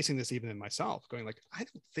 me facing this even in myself, going like, I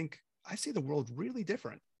don't think I see the world really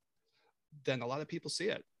different than a lot of people see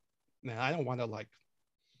it. Man, I don't want to like,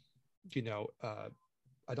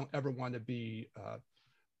 I don't ever want to be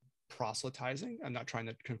proselytizing. I'm not trying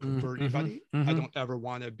to convert anybody. I don't ever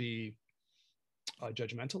want to be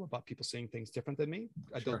judgmental about people seeing things different than me.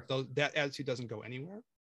 Sure. That attitude doesn't go anywhere.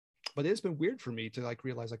 But it's been weird for me to like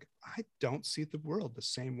realize like I don't see the world the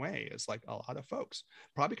same way as like a lot of folks.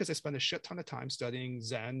 Probably because I spend a shit ton of time studying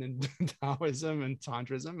Zen and Taoism and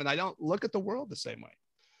Tantrism, and I don't look at the world the same way.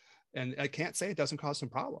 And I can't say it doesn't cause some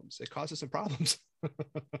problems. It causes some problems.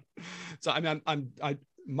 So I mean,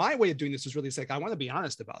 my way of doing this is really like I want to be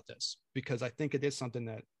honest about this, because I think it is something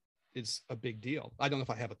that is a big deal. I don't know if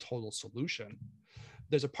I have a total solution.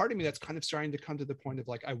 There's a part of me that's kind of starting to come to the point of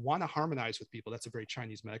like, I want to harmonize with people. That's a very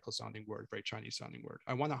Chinese medical sounding word, very Chinese sounding word.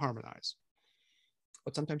 I want to harmonize.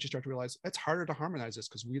 But sometimes you start to realize it's harder to harmonize this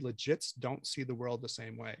because we legit don't see the world the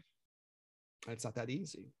same way. And it's not that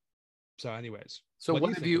easy. So anyways, so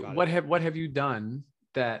what have you done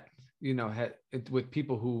that, you know, with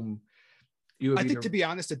people whom you have I think, to be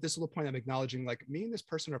honest, at this little point, I'm acknowledging like me and this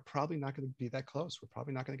person are probably not going to be that close. We're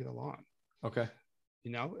probably not going to get along. Okay.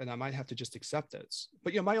 You know, and I might have to just accept it.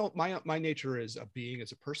 But, you know, my nature as a being,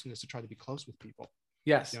 as a person, is to try to be close with people.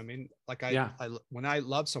 Yes. You know what I mean? Like when I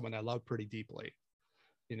love someone, I love pretty deeply.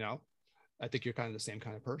 You know, I think you're kind of the same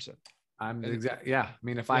kind of person. Yeah. I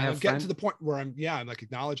mean, if I have getting to the point where I'm like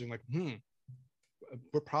acknowledging like,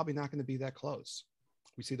 we're probably not going to be that close.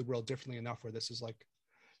 We see the world differently enough where this is like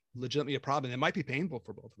legitimately a problem. It might be painful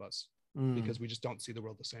for both of us because we just don't see the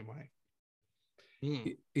world the same way.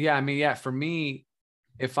 Yeah. I mean, yeah, for me,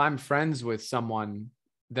 if I'm friends with someone,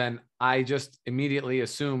 then I just immediately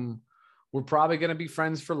assume we're probably going to be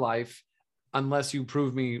friends for life unless you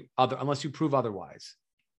prove otherwise,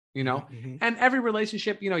 you know. And every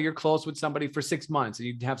relationship, you know, you're close with somebody for 6 months and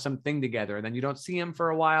you have something together and then you don't see them for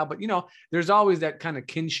a while, but you know, there's always that kind of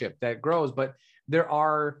kinship that grows. But there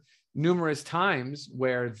are numerous times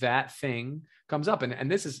where that thing comes up, and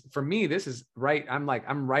this is, for me, this is right. I'm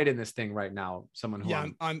right in this thing right now. Someone who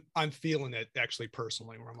I'm feeling it actually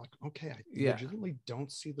personally, where I'm like, okay, I legitimately don't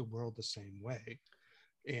see the world the same way,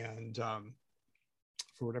 and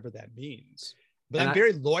for whatever that means. But I'm a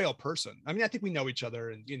very loyal person. I mean, I think we know each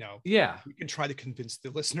other, and you know, we can try to convince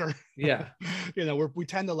the listener. Yeah, you know, we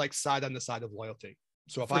tend to like side on the side of loyalty.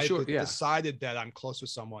 So if I decided that I'm close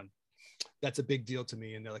with someone, that's a big deal to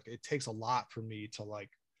me, and like it takes a lot for me to like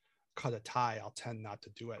cut a tie. I'll tend not to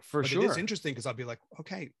do it. But it is interesting because I'll be like,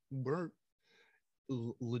 okay, we're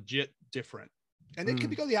legit different, and it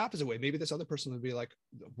could go the opposite way. Maybe this other person would be like,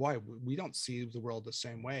 why? We don't see the world the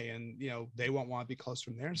same way, and you know, they won't want to be close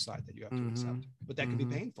from their side. That you have to accept, but that can be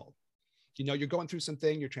painful. You know, you're going through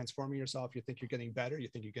something, you're transforming yourself, you think you're getting better, you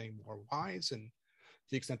think you're getting more wise, and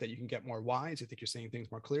to the extent that you can get more wise, you think you're seeing things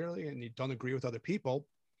more clearly, and you don't agree with other people,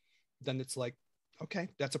 then it's like, okay,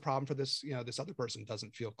 that's a problem for this, you know, this other person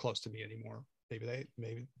doesn't feel close to me anymore.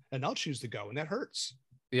 Maybe, and I'll choose to go, and that hurts.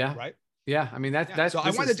 Yeah. Right. Yeah. I mean, that's, so I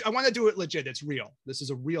want to do it legit. It's real. This is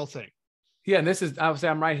a real thing. Yeah. And this is, I would say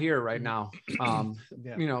I'm right here right now.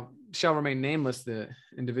 You know, shall remain nameless, the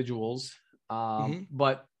individuals.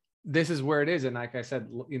 But this is where it is. And like I said,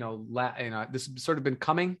 you know, this has sort of been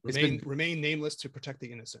coming. Remain nameless to protect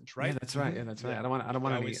the innocent, right? Yeah, that's right. Yeah, that's right. I don't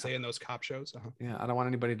want to say in those cop shows. Yeah, I don't want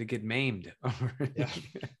anybody to get maimed.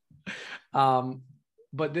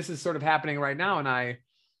 But this is sort of happening right now. And I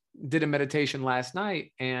did a meditation last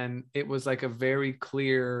night, and it was like a very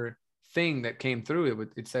clear thing that came through.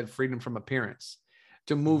 It said freedom from appearance,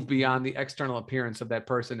 to move beyond the external appearance of that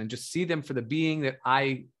person and just see them for the being that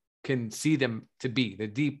I can see them to be, the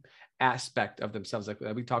deep aspect of themselves. Like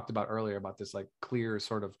we talked about earlier about this like clear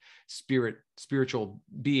sort of spiritual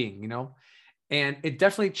being, you know, and it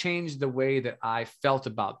definitely changed the way that I felt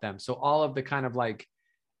about them. So all of the kind of like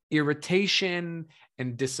irritation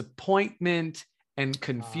and disappointment and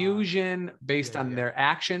confusion based on their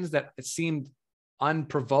actions that seemed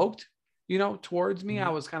unprovoked, you know, towards me. I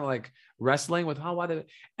was kind of like wrestling with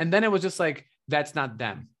and then it was just like, that's not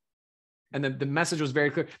them. And then the message was very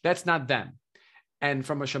clear. That's not them. And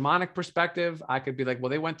from a shamanic perspective, I could be like, well,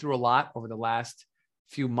 they went through a lot over the last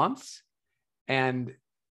few months. And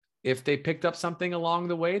if they picked up something along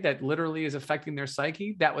the way that literally is affecting their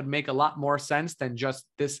psyche, that would make a lot more sense than just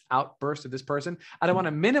this outburst of this person. I don't want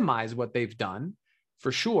to minimize what they've done,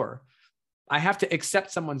 for sure. I have to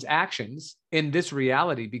accept someone's actions in this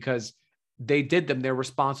reality because they did them. They're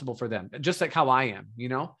responsible for them, just like how I am, you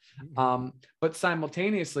know? But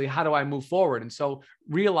simultaneously, how do I move forward? And so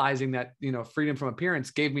realizing that, you know, freedom from appearance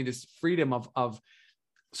gave me this freedom of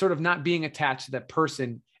sort of not being attached to that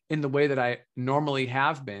person in the way that I normally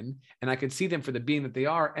have been. And I could see them for the being that they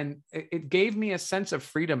are. And it gave me a sense of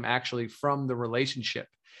freedom actually from the relationship,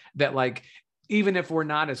 that like, even if we're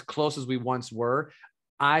not as close as we once were,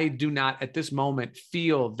 I do not at this moment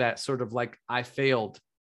feel that sort of like I failed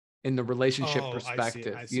in the relationship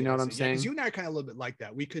perspective. I see, you know what I'm saying? Because you and I are kind of a little bit like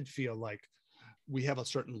that. We could feel like we have a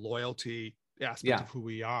certain loyalty aspect of who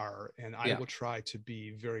we are. And I will try to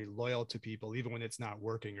be very loyal to people, even when it's not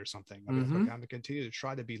working or something. I mean, I'm going to continue to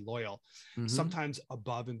try to be loyal, sometimes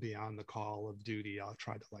above and beyond the call of duty. I'll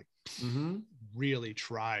try to like really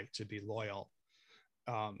try to be loyal,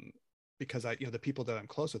 because the people that I'm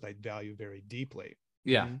close with, I value very deeply.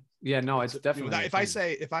 Yeah. Yeah, no, it's definitely, if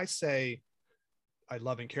I say I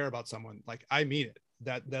love and care about someone, like I mean it,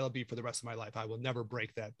 that'll be for the rest of my life. I will never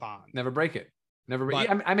break that bond. Never break it. Never. But,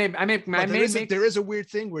 there is a weird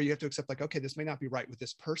thing where you have to accept like, okay, this may not be right with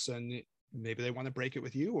this person. maybe they want to break it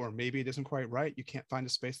with you, or maybe it isn't quite right. You can't find a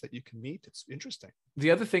space that you can meet. It's interesting.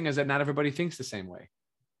 The other thing is that not everybody thinks the same way,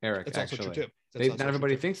 Eric. It's actually, also true too. not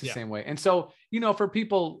everybody thinks the same way. And so, for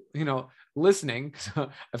people, listening,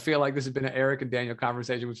 I feel like this has been an Eric and Daniel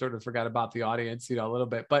conversation. We sort of forgot about the audience, a little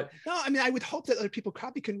bit, but no, I mean, I would hope that other people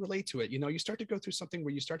probably can relate to it. You start to go through something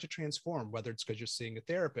where you start to transform, whether it's because you're seeing a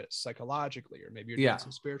therapist psychologically, or maybe you're doing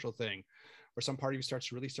some spiritual thing, or some part of you starts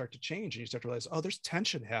to change, and you start to realize, oh, there's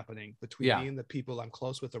tension happening between me and the people I'm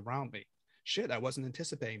close with around me. Shit, I wasn't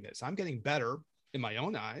anticipating this. I'm getting better in my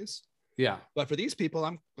own eyes. Yeah. But for these people,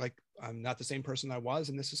 I'm not the same person I was,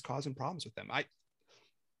 and this is causing problems with them. I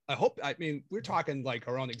hope, we're talking like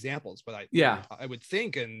our own examples, but I would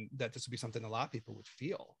think that this would be something a lot of people would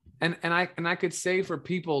feel. And I could say for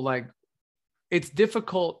people, like, it's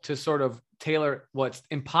difficult to sort of tailor what's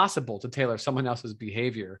impossible to tailor someone else's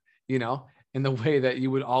behavior, in the way that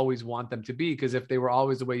you would always want them to be. Because if they were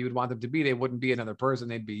always the way you would want them to be, they wouldn't be another person,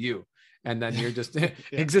 they'd be you. And then you're just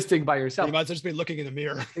existing by yourself. You might just be looking in the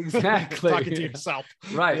mirror. Exactly. Talking to yourself.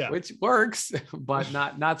 Right. Which works, but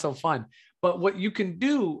not so fun. But what you can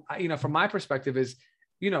do, from my perspective is,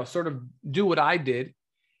 sort of do what I did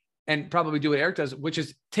and probably do what Eric does, which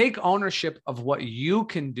is take ownership of what you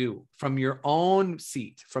can do from your own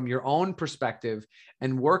seat, from your own perspective,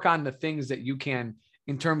 and work on the things that you can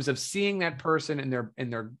in terms of seeing that person in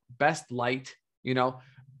their best light,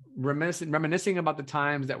 reminiscing about the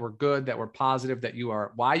times that were good, that were positive,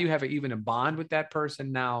 why you have even a bond with that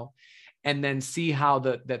person now, and then see how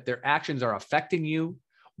that their actions are affecting you.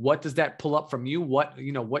 What does that pull up from you?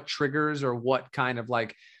 What triggers or what kind of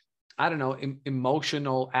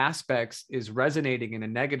emotional aspects is resonating in a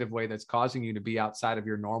negative way that's causing you to be outside of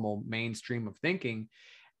your normal mainstream of thinking,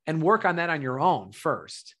 and work on that on your own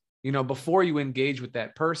first, before you engage with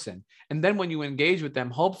that person. And then when you engage with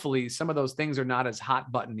them, hopefully some of those things are not as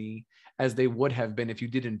hot buttony as they would have been if you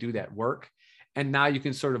didn't do that work. And now you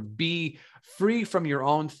can sort of be free from your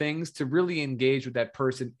own things to really engage with that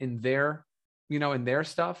person in their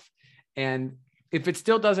stuff. And if it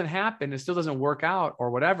still doesn't happen, it still doesn't work out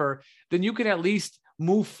or whatever, then you can at least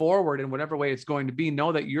move forward in whatever way it's going to be.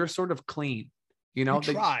 Know that you're sort of clean. You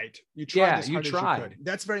tried. You tried. As hard as you could.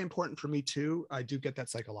 That's very important for me too. I do get that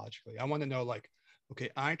psychologically. I want to know, like, okay,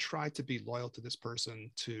 I tried to be loyal to this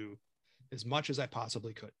person to as much as I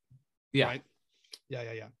possibly could. Yeah. Right?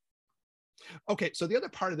 Yeah. Okay, so the other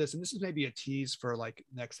part of this, and this is maybe a tease for like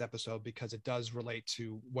next episode, because it does relate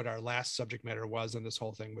to what our last subject matter was in this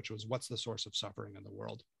whole thing, which was what's the source of suffering in the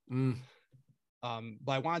world.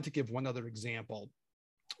 But I wanted to give one other example,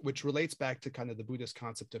 which relates back to kind of the Buddhist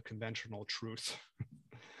concept of conventional truth,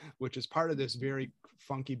 which is part of this very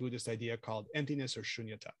funky Buddhist idea called emptiness or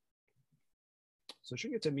shunyata. So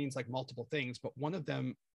shunyata means like multiple things, but one of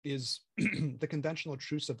them is the conventional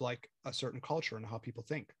truths of like a certain culture and how people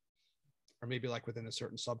think, or maybe like within a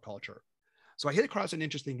certain subculture. So I hit across an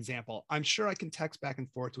interesting example. I'm sure I can text back and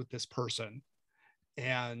forth with this person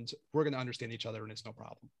and we're going to understand each other and it's no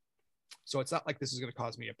problem. So it's not like this is going to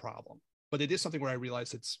cause me a problem, but it is something where I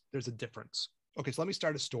realize there's a difference. Okay, so let me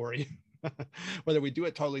start a story. Whether we do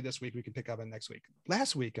it totally this week, we can pick up on next week.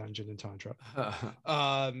 Last week on Gin and Tantra.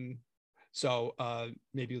 So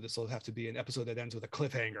maybe this will have to be an episode that ends with a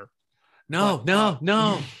cliffhanger. No.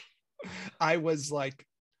 I was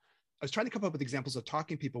trying to come up with examples of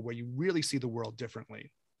talking to people where you really see the world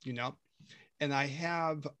differently, and I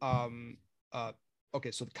have,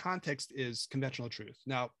 okay, so the context is conventional truth.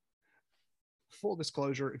 Now, full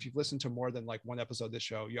disclosure, if you've listened to more than like one episode of this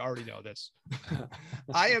show, you already know this.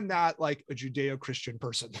 I am not like a Judeo-Christian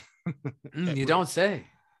person. You don't say.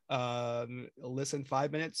 Listen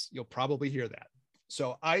 5 minutes, you'll probably hear that.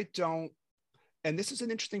 So I don't, and this is an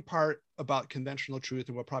interesting part about conventional truth,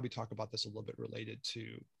 and we'll probably talk about this a little bit related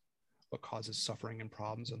to what causes suffering and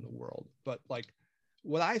problems in the world. But like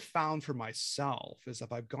what I found for myself is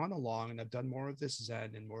if I've gone along and I've done more of this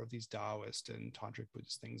Zen and more of these Taoist and Tantric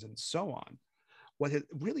Buddhist things and so on, what had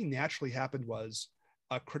really naturally happened was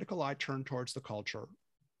a critical eye turned towards the culture.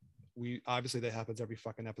 Obviously that happens every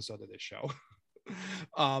fucking episode of this show.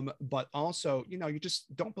 But also, you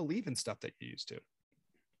just don't believe in stuff that you used to.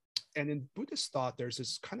 And in Buddhist thought, there's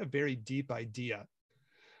this kind of very deep idea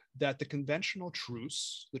that the conventional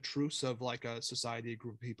truths, the truths of like a society, a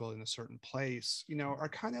group of people in a certain place, are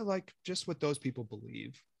kind of like just what those people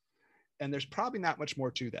believe. And there's probably not much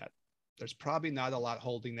more to that. There's probably not a lot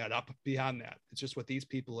holding that up beyond that. It's just what these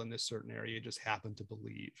people in this certain area just happen to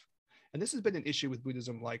believe. And this has been an issue with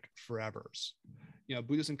Buddhism like forever.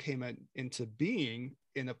 Buddhism came into being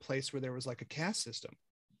in a place where there was like a caste system.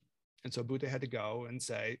 And so Buddha had to go and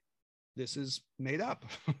say, this is made up.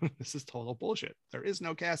 This is total bullshit. There is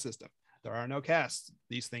no caste system. There are no castes.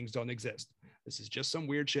 These things don't exist. This is just some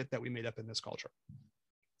weird shit that we made up in this culture,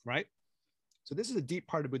 right? So this is a deep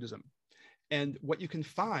part of Buddhism. And what you can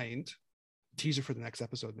find, teaser for the next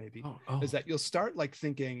episode maybe, is that you'll start like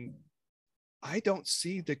thinking, I don't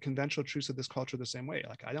see the conventional truths of this culture the same way.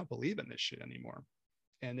 Like, I don't believe in this shit anymore.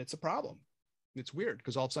 And it's a problem. It's weird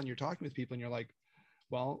because all of a sudden you're talking with people and you're like,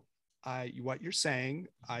 well, what you're saying,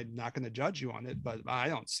 I'm not going to judge you on it, but I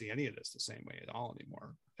don't see any of this the same way at all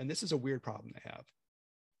anymore. And this is a weird problem to have.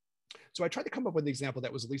 So I tried to come up with an example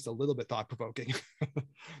that was at least a little bit thought-provoking.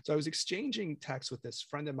 So I was exchanging texts with this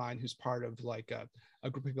friend of mine who's part of like a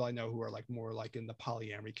group of people I know who are like more like in the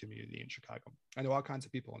polyamory community in Chicago. I know all kinds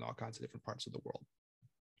of people in all kinds of different parts of the world.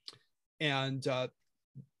 And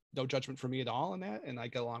no judgment for me at all in that. And I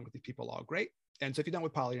get along with these people all great. And so if you know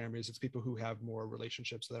what polyamory is, it's people who have more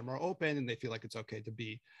relationships that are more open and they feel like it's okay to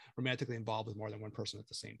be romantically involved with more than one person at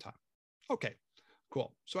the same time. Okay,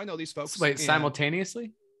 cool. So I know these folks. Wait,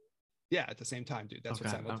 simultaneously? Yeah, at the same time, dude. That's what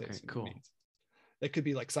simultaneously cool. means. It could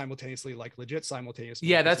be like simultaneously, like legit simultaneously.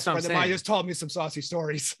 Yeah, that's what I'm saying. I just told me some saucy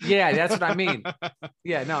stories. Yeah, that's what I mean.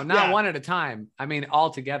 Yeah, no, not one at a time. I mean, all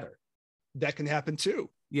together. That can happen too.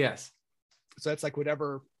 Yes. So that's like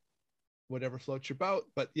whatever floats your boat.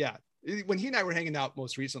 But yeah, when he and I were hanging out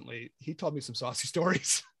most recently, he told me some saucy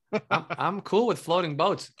stories. I'm cool with floating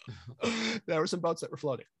boats. There were some boats that were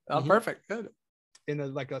floating. Oh, perfect. Good. In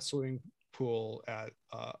a swimming pool at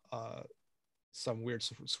some weird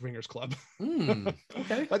swingers club.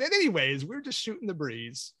 Okay. But anyways, we were just shooting the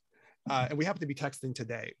breeze, and we happened to be texting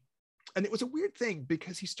today, and it was a weird thing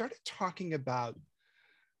because he started talking about.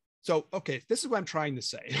 So okay, this is what I'm trying to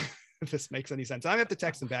say. If this makes any sense, I have to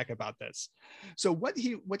text him back about this. So what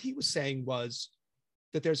he was saying was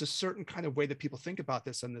that there's a certain kind of way that people think about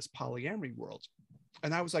this in this polyamory world,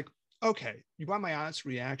 and I was like, okay, you want my honest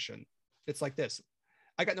reaction? It's like this.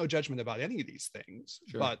 I got no judgment about any of these things,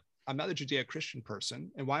 sure. But I'm not a Judeo-Christian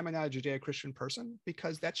person. And why am I not a Judeo-Christian person?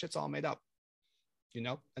 Because that shit's all made up,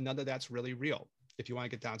 and none of that's really real. If you want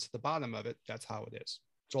to get down to the bottom of it, that's how it is.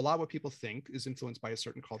 So a lot of what people think is influenced by a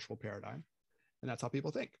certain cultural paradigm, and that's how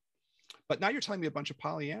people think. But now you're telling me a bunch of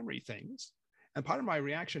polyamory things. And part of my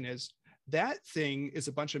reaction is that thing is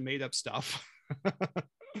a bunch of made up stuff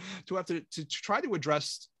to try to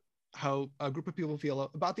address how a group of people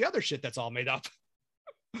feel about the other shit that's all made up.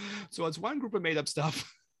 So it's one group of made up stuff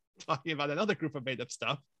talking about another group of made up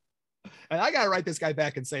stuff. And I got to write this guy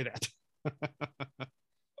back and say that.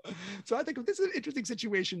 So I think this is an interesting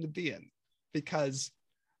situation to be in because,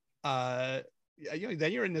 then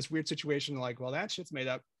you're in this weird situation like, well, that shit's made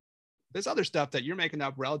up. This other stuff that you're making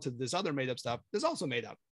up relative to this other made up stuff is also made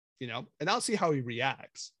up, and I'll see how he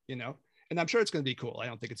reacts, and I'm sure it's going to be cool. I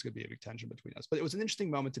don't think it's going to be a big tension between us, but it was an interesting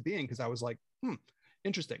moment to be in because I was like,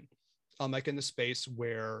 interesting. I'm like in the space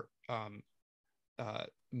where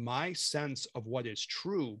my sense of what is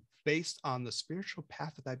true based on the spiritual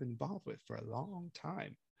path that I've been involved with for a long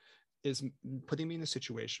time is putting me in a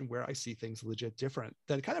situation where I see things legit different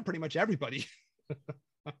than kind of pretty much everybody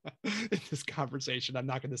in this conversation. I'm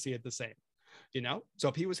not going to see it the same, So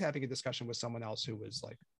if he was having a discussion with someone else who was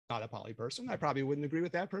like not a poly person, I probably wouldn't agree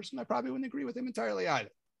with that person. I probably wouldn't agree with him entirely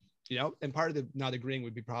either, and part of the not agreeing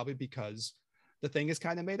would be probably because the thing is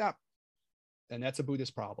kind of made up. And that's a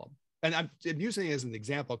Buddhist problem. And I'm using it as an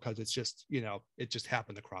example because it's just, it just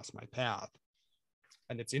happened to cross my path.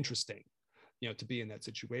 And it's interesting, to be in that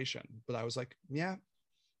situation. But I was like, yeah,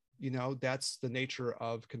 that's the nature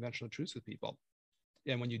of conventional truths with people.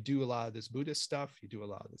 And when you do a lot of this Buddhist stuff, you do a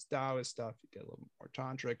lot of this Taoist stuff, you get a little more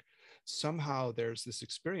tantric, somehow there's this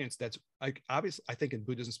experience that's like, obviously, I think in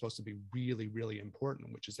Buddhism is supposed to be really, really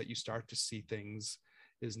important, which is that you start to see things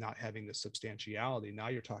is not having the substantiality. Now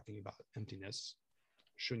you're talking about emptiness,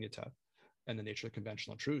 shunyata, and the nature of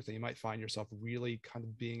conventional truth. And you might find yourself really kind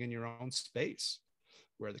of being in your own space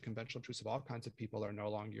where the conventional truths of all kinds of people are no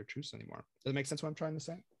longer your truths anymore. Does it make sense what I'm trying to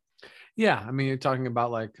say? Yeah. I mean, you're talking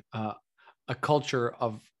about like a culture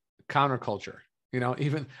of counterculture,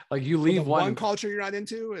 even like you leave one culture you're not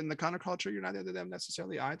into and the counterculture, you're not into them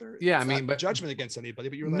necessarily either. Yeah. It's but judgment against anybody,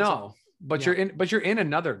 but you're in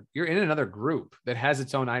another group that has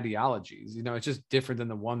its own ideologies. It's just different than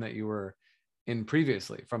the one that you were in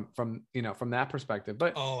previously from that perspective.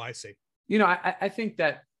 But I see. I think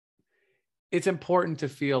that it's important to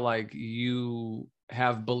feel like you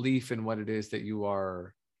have belief in what it is that you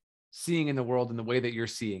are seeing in the world and the way that you're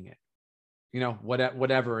seeing it,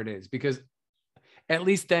 whatever it is, because at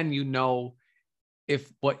least then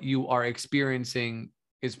if what you are experiencing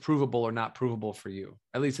is provable or not provable for you.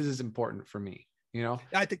 At least this is important for me. you know?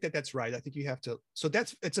 I think that's right. I think you have to. So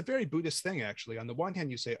it's a very Buddhist thing, actually. On the one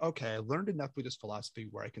hand, you say, okay, I learned enough Buddhist philosophy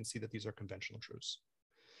where I can see that these are conventional truths.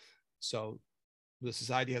 So the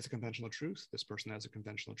society has a conventional truth. This person has a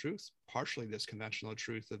conventional truth. Partially, this conventional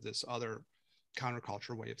truth of this other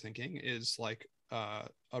counterculture way of thinking is like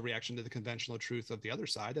a reaction to the conventional truth of the other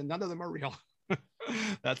side, and none of them are real.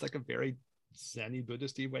 That's like a very Zen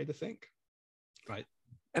Buddhist-y way to think, right?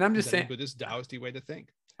 And I'm just Zen saying, Buddhist Taoist-y way to think.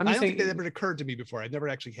 I'm I just don't saying, think that ever occurred to me before. I've never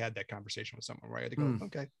actually had that conversation with someone where I had to go,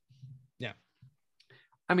 okay, yeah.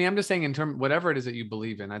 I mean, I'm just saying in terms, whatever it is that you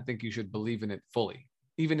believe in, I think you should believe in it fully,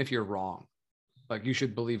 even if you're wrong. Like you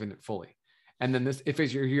should believe in it fully. And then this, if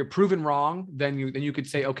you're proven wrong, then you could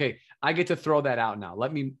say, okay, I get to throw that out now.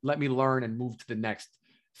 Let me learn and move to the next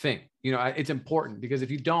thing. You know, it's important because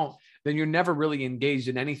if you don't, then you're never really engaged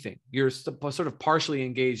in anything. You're sort of partially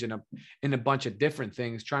engaged in a bunch of different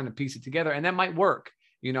things, trying to piece it together, and that might work,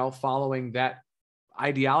 you know, following that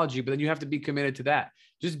ideology. But then you have to be committed to that.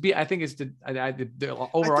 I think it's the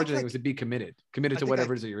overarching thing was to be committed to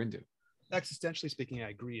whatever it is that you're into. Existentially speaking, I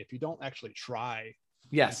agree. If you don't actually try,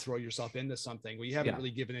 yes, and throw yourself into something, well, you haven't really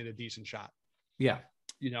given it a decent shot. Yeah.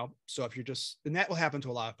 You know, so if you're just, and that will happen to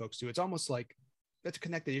a lot of folks too. It's almost like that's a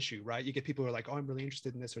connected issue, right? You get people who are like, oh, I'm really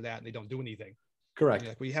interested in this or that, and they don't do anything. Correct.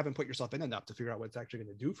 Like, well, you haven't put yourself in enough to figure out what it's actually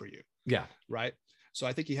going to do for you. Yeah. Right. So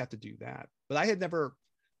I think you have to do that. But I never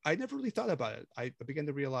really thought about it. I began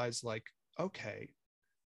to realize, like, okay,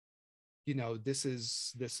 you know, this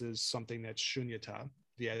is something that's shunyata,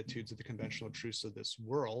 the attitudes of the conventional truths of this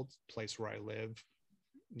world, place where I live,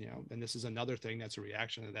 you know, and this is another thing that's a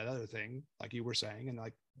reaction to that other thing, like you were saying, and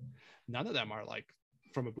like none of them are like,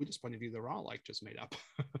 from a Buddhist point of view, they're all like just made up.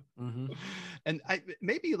 And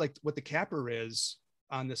maybe like what the capper is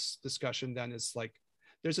on this discussion then is like,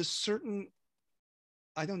 there's a certain,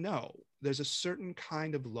 I don't know, there's a certain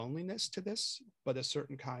kind of loneliness to this, but a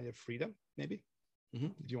certain kind of freedom, maybe.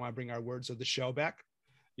 If you want to bring our words of the show back,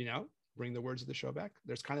 you know, bring the words of the show back,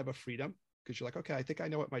 there's kind of a freedom because you're like, okay, I think I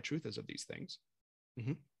know what my truth is of these things.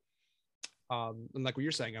 And like what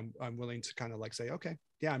you're saying, I'm willing to kind of like say, okay,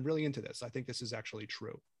 yeah, I'm really into this. I think this is actually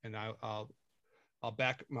true. And I'll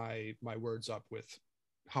back my words up with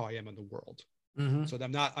how I am in the world. So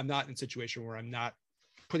that I'm not in a situation where I'm not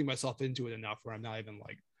putting myself into it enough, where I'm not even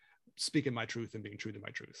like speaking my truth and being true to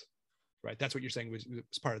my truth. Right. That's what you're saying was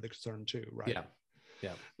part of the concern too. Right. Yeah.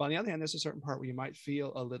 Yeah. But on the other hand, there's a certain part where you might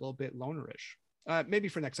feel a little bit lonerish. Maybe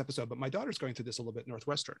for next episode, but my daughter's going through this a little bit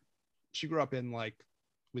Northwestern. She grew up in like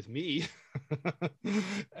with me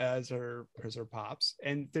as her pops.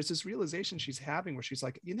 And there's this realization she's having where she's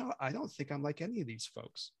like, you know, I don't think I'm like any of these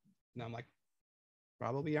folks. And I'm like,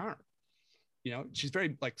 probably aren't. You know, she's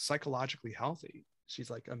very like psychologically healthy. She's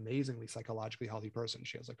like amazingly psychologically healthy person.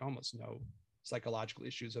 She has like almost no psychological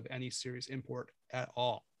issues of any serious import at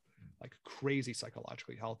all. Like crazy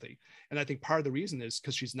psychologically healthy. And I think part of the reason is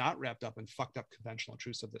because she's not wrapped up in fucked up conventional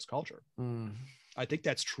truths of this culture. I think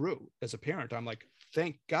that's true. As a parent, I'm like,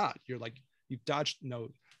 thank God you're like, you've dodged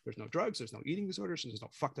there's no drugs, there's no eating disorders, there's no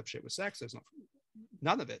fucked up shit with sex, there's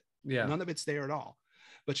none of it. Yeah. None of it's there at all.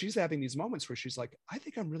 But she's having these moments where she's like, I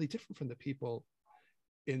think I'm really different from the people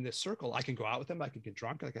in this circle. I can go out with them, I can get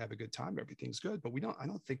drunk, I can have a good time, everything's good, but I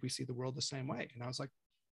don't think we see the world the same way. And I was like,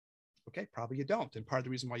 okay, probably you don't. And part of the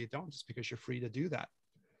reason why you don't is because you're free to do that.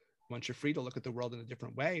 Once you're free to look at the world in a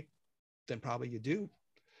different way, then probably you do.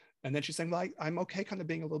 And then she's saying, well, I'm okay kind of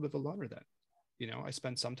being a little bit of a loner then. You know, I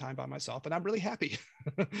spend some time by myself and I'm really happy.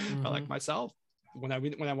 I like myself. When I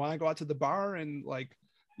want to go out to the bar and like,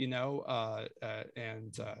 you know,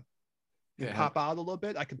 and pop out a little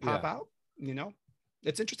bit, I can pop out, you know.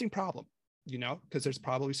 It's an interesting problem, you know, because there's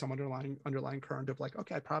probably some underlying current of like,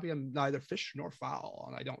 okay, I probably am neither fish nor fowl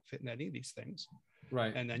and I don't fit in any of these things.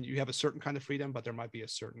 Right. And then you have a certain kind of freedom, but there might be a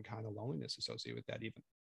certain kind of loneliness associated with that even.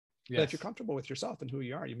 Yes. But if you're comfortable with yourself and who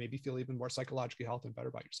you are, you maybe feel even more psychologically healthy and better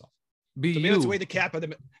about yourself. Maybe that's a way to cap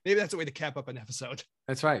up an episode.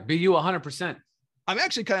 That's right. Be you 100%. I'm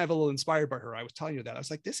actually kind of a little inspired by her. I was telling you that. I was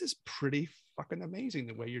like, this is pretty fucking amazing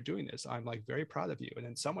the way you're doing this. I'm like very proud of you. And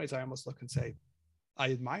in some ways I almost look and say,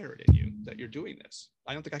 I admire it in you that you're doing this.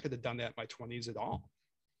 I don't think I could have done that in my 20s at all,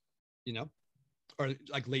 you know, or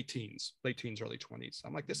like late teens, early 20s.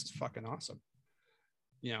 I'm like, this is fucking awesome.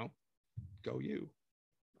 You know, go you.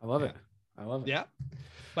 I love it. Yeah.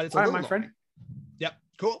 But it's all right, my friend. Yep.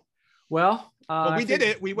 Cool. Well, we did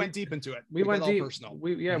it. We went deep into it. We went deep. Personal.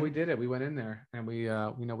 We did it. We went in there and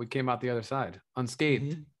we came out the other side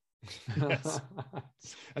unscathed. Yes.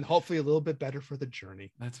 And hopefully a little bit better for the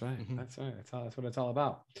journey. That's right. That's right. That's what it's all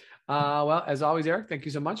about. Well, as always, Eric, thank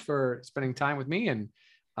you so much for spending time with me and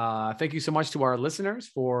Thank you so much to our listeners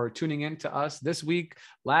for tuning in to us this week,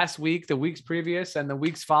 last week, the weeks previous, and the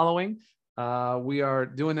weeks following. We are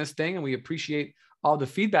doing this thing, and we appreciate all the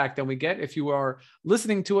feedback that we get. If you are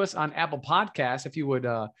listening to us on Apple Podcasts, if you would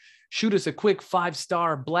shoot us a quick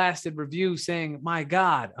 5-star blasted review saying, my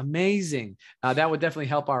God, amazing. That would definitely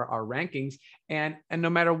help our rankings. And no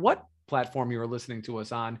matter what platform you're listening to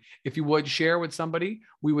us on, if you would share with somebody,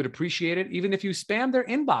 we would appreciate it. Even if you spam their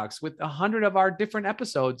inbox with 100 of our different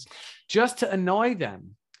episodes just to annoy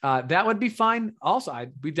them, that would be fine. Also,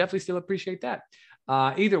 we definitely still appreciate that.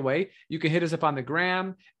 Either way, you can hit us up on the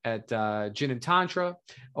gram at Gin and Tantra,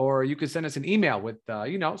 or you can send us an email with,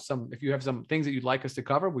 if you have some things that you'd like us to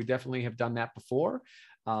cover. We definitely have done that before.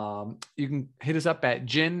 You can hit us up at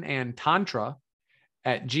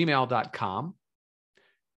ginandtantra@gmail.com.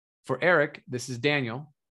 For Eric, this is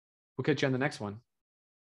Daniel. We'll catch you on the next one.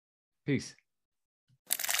 Peace.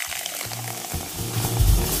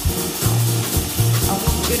 I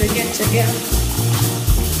want you to get together.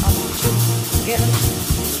 I want you to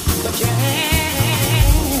put your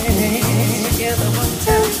hands together one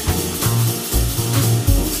time.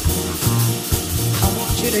 I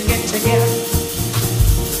want you to get together.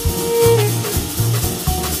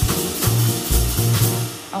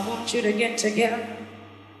 I want you to get together.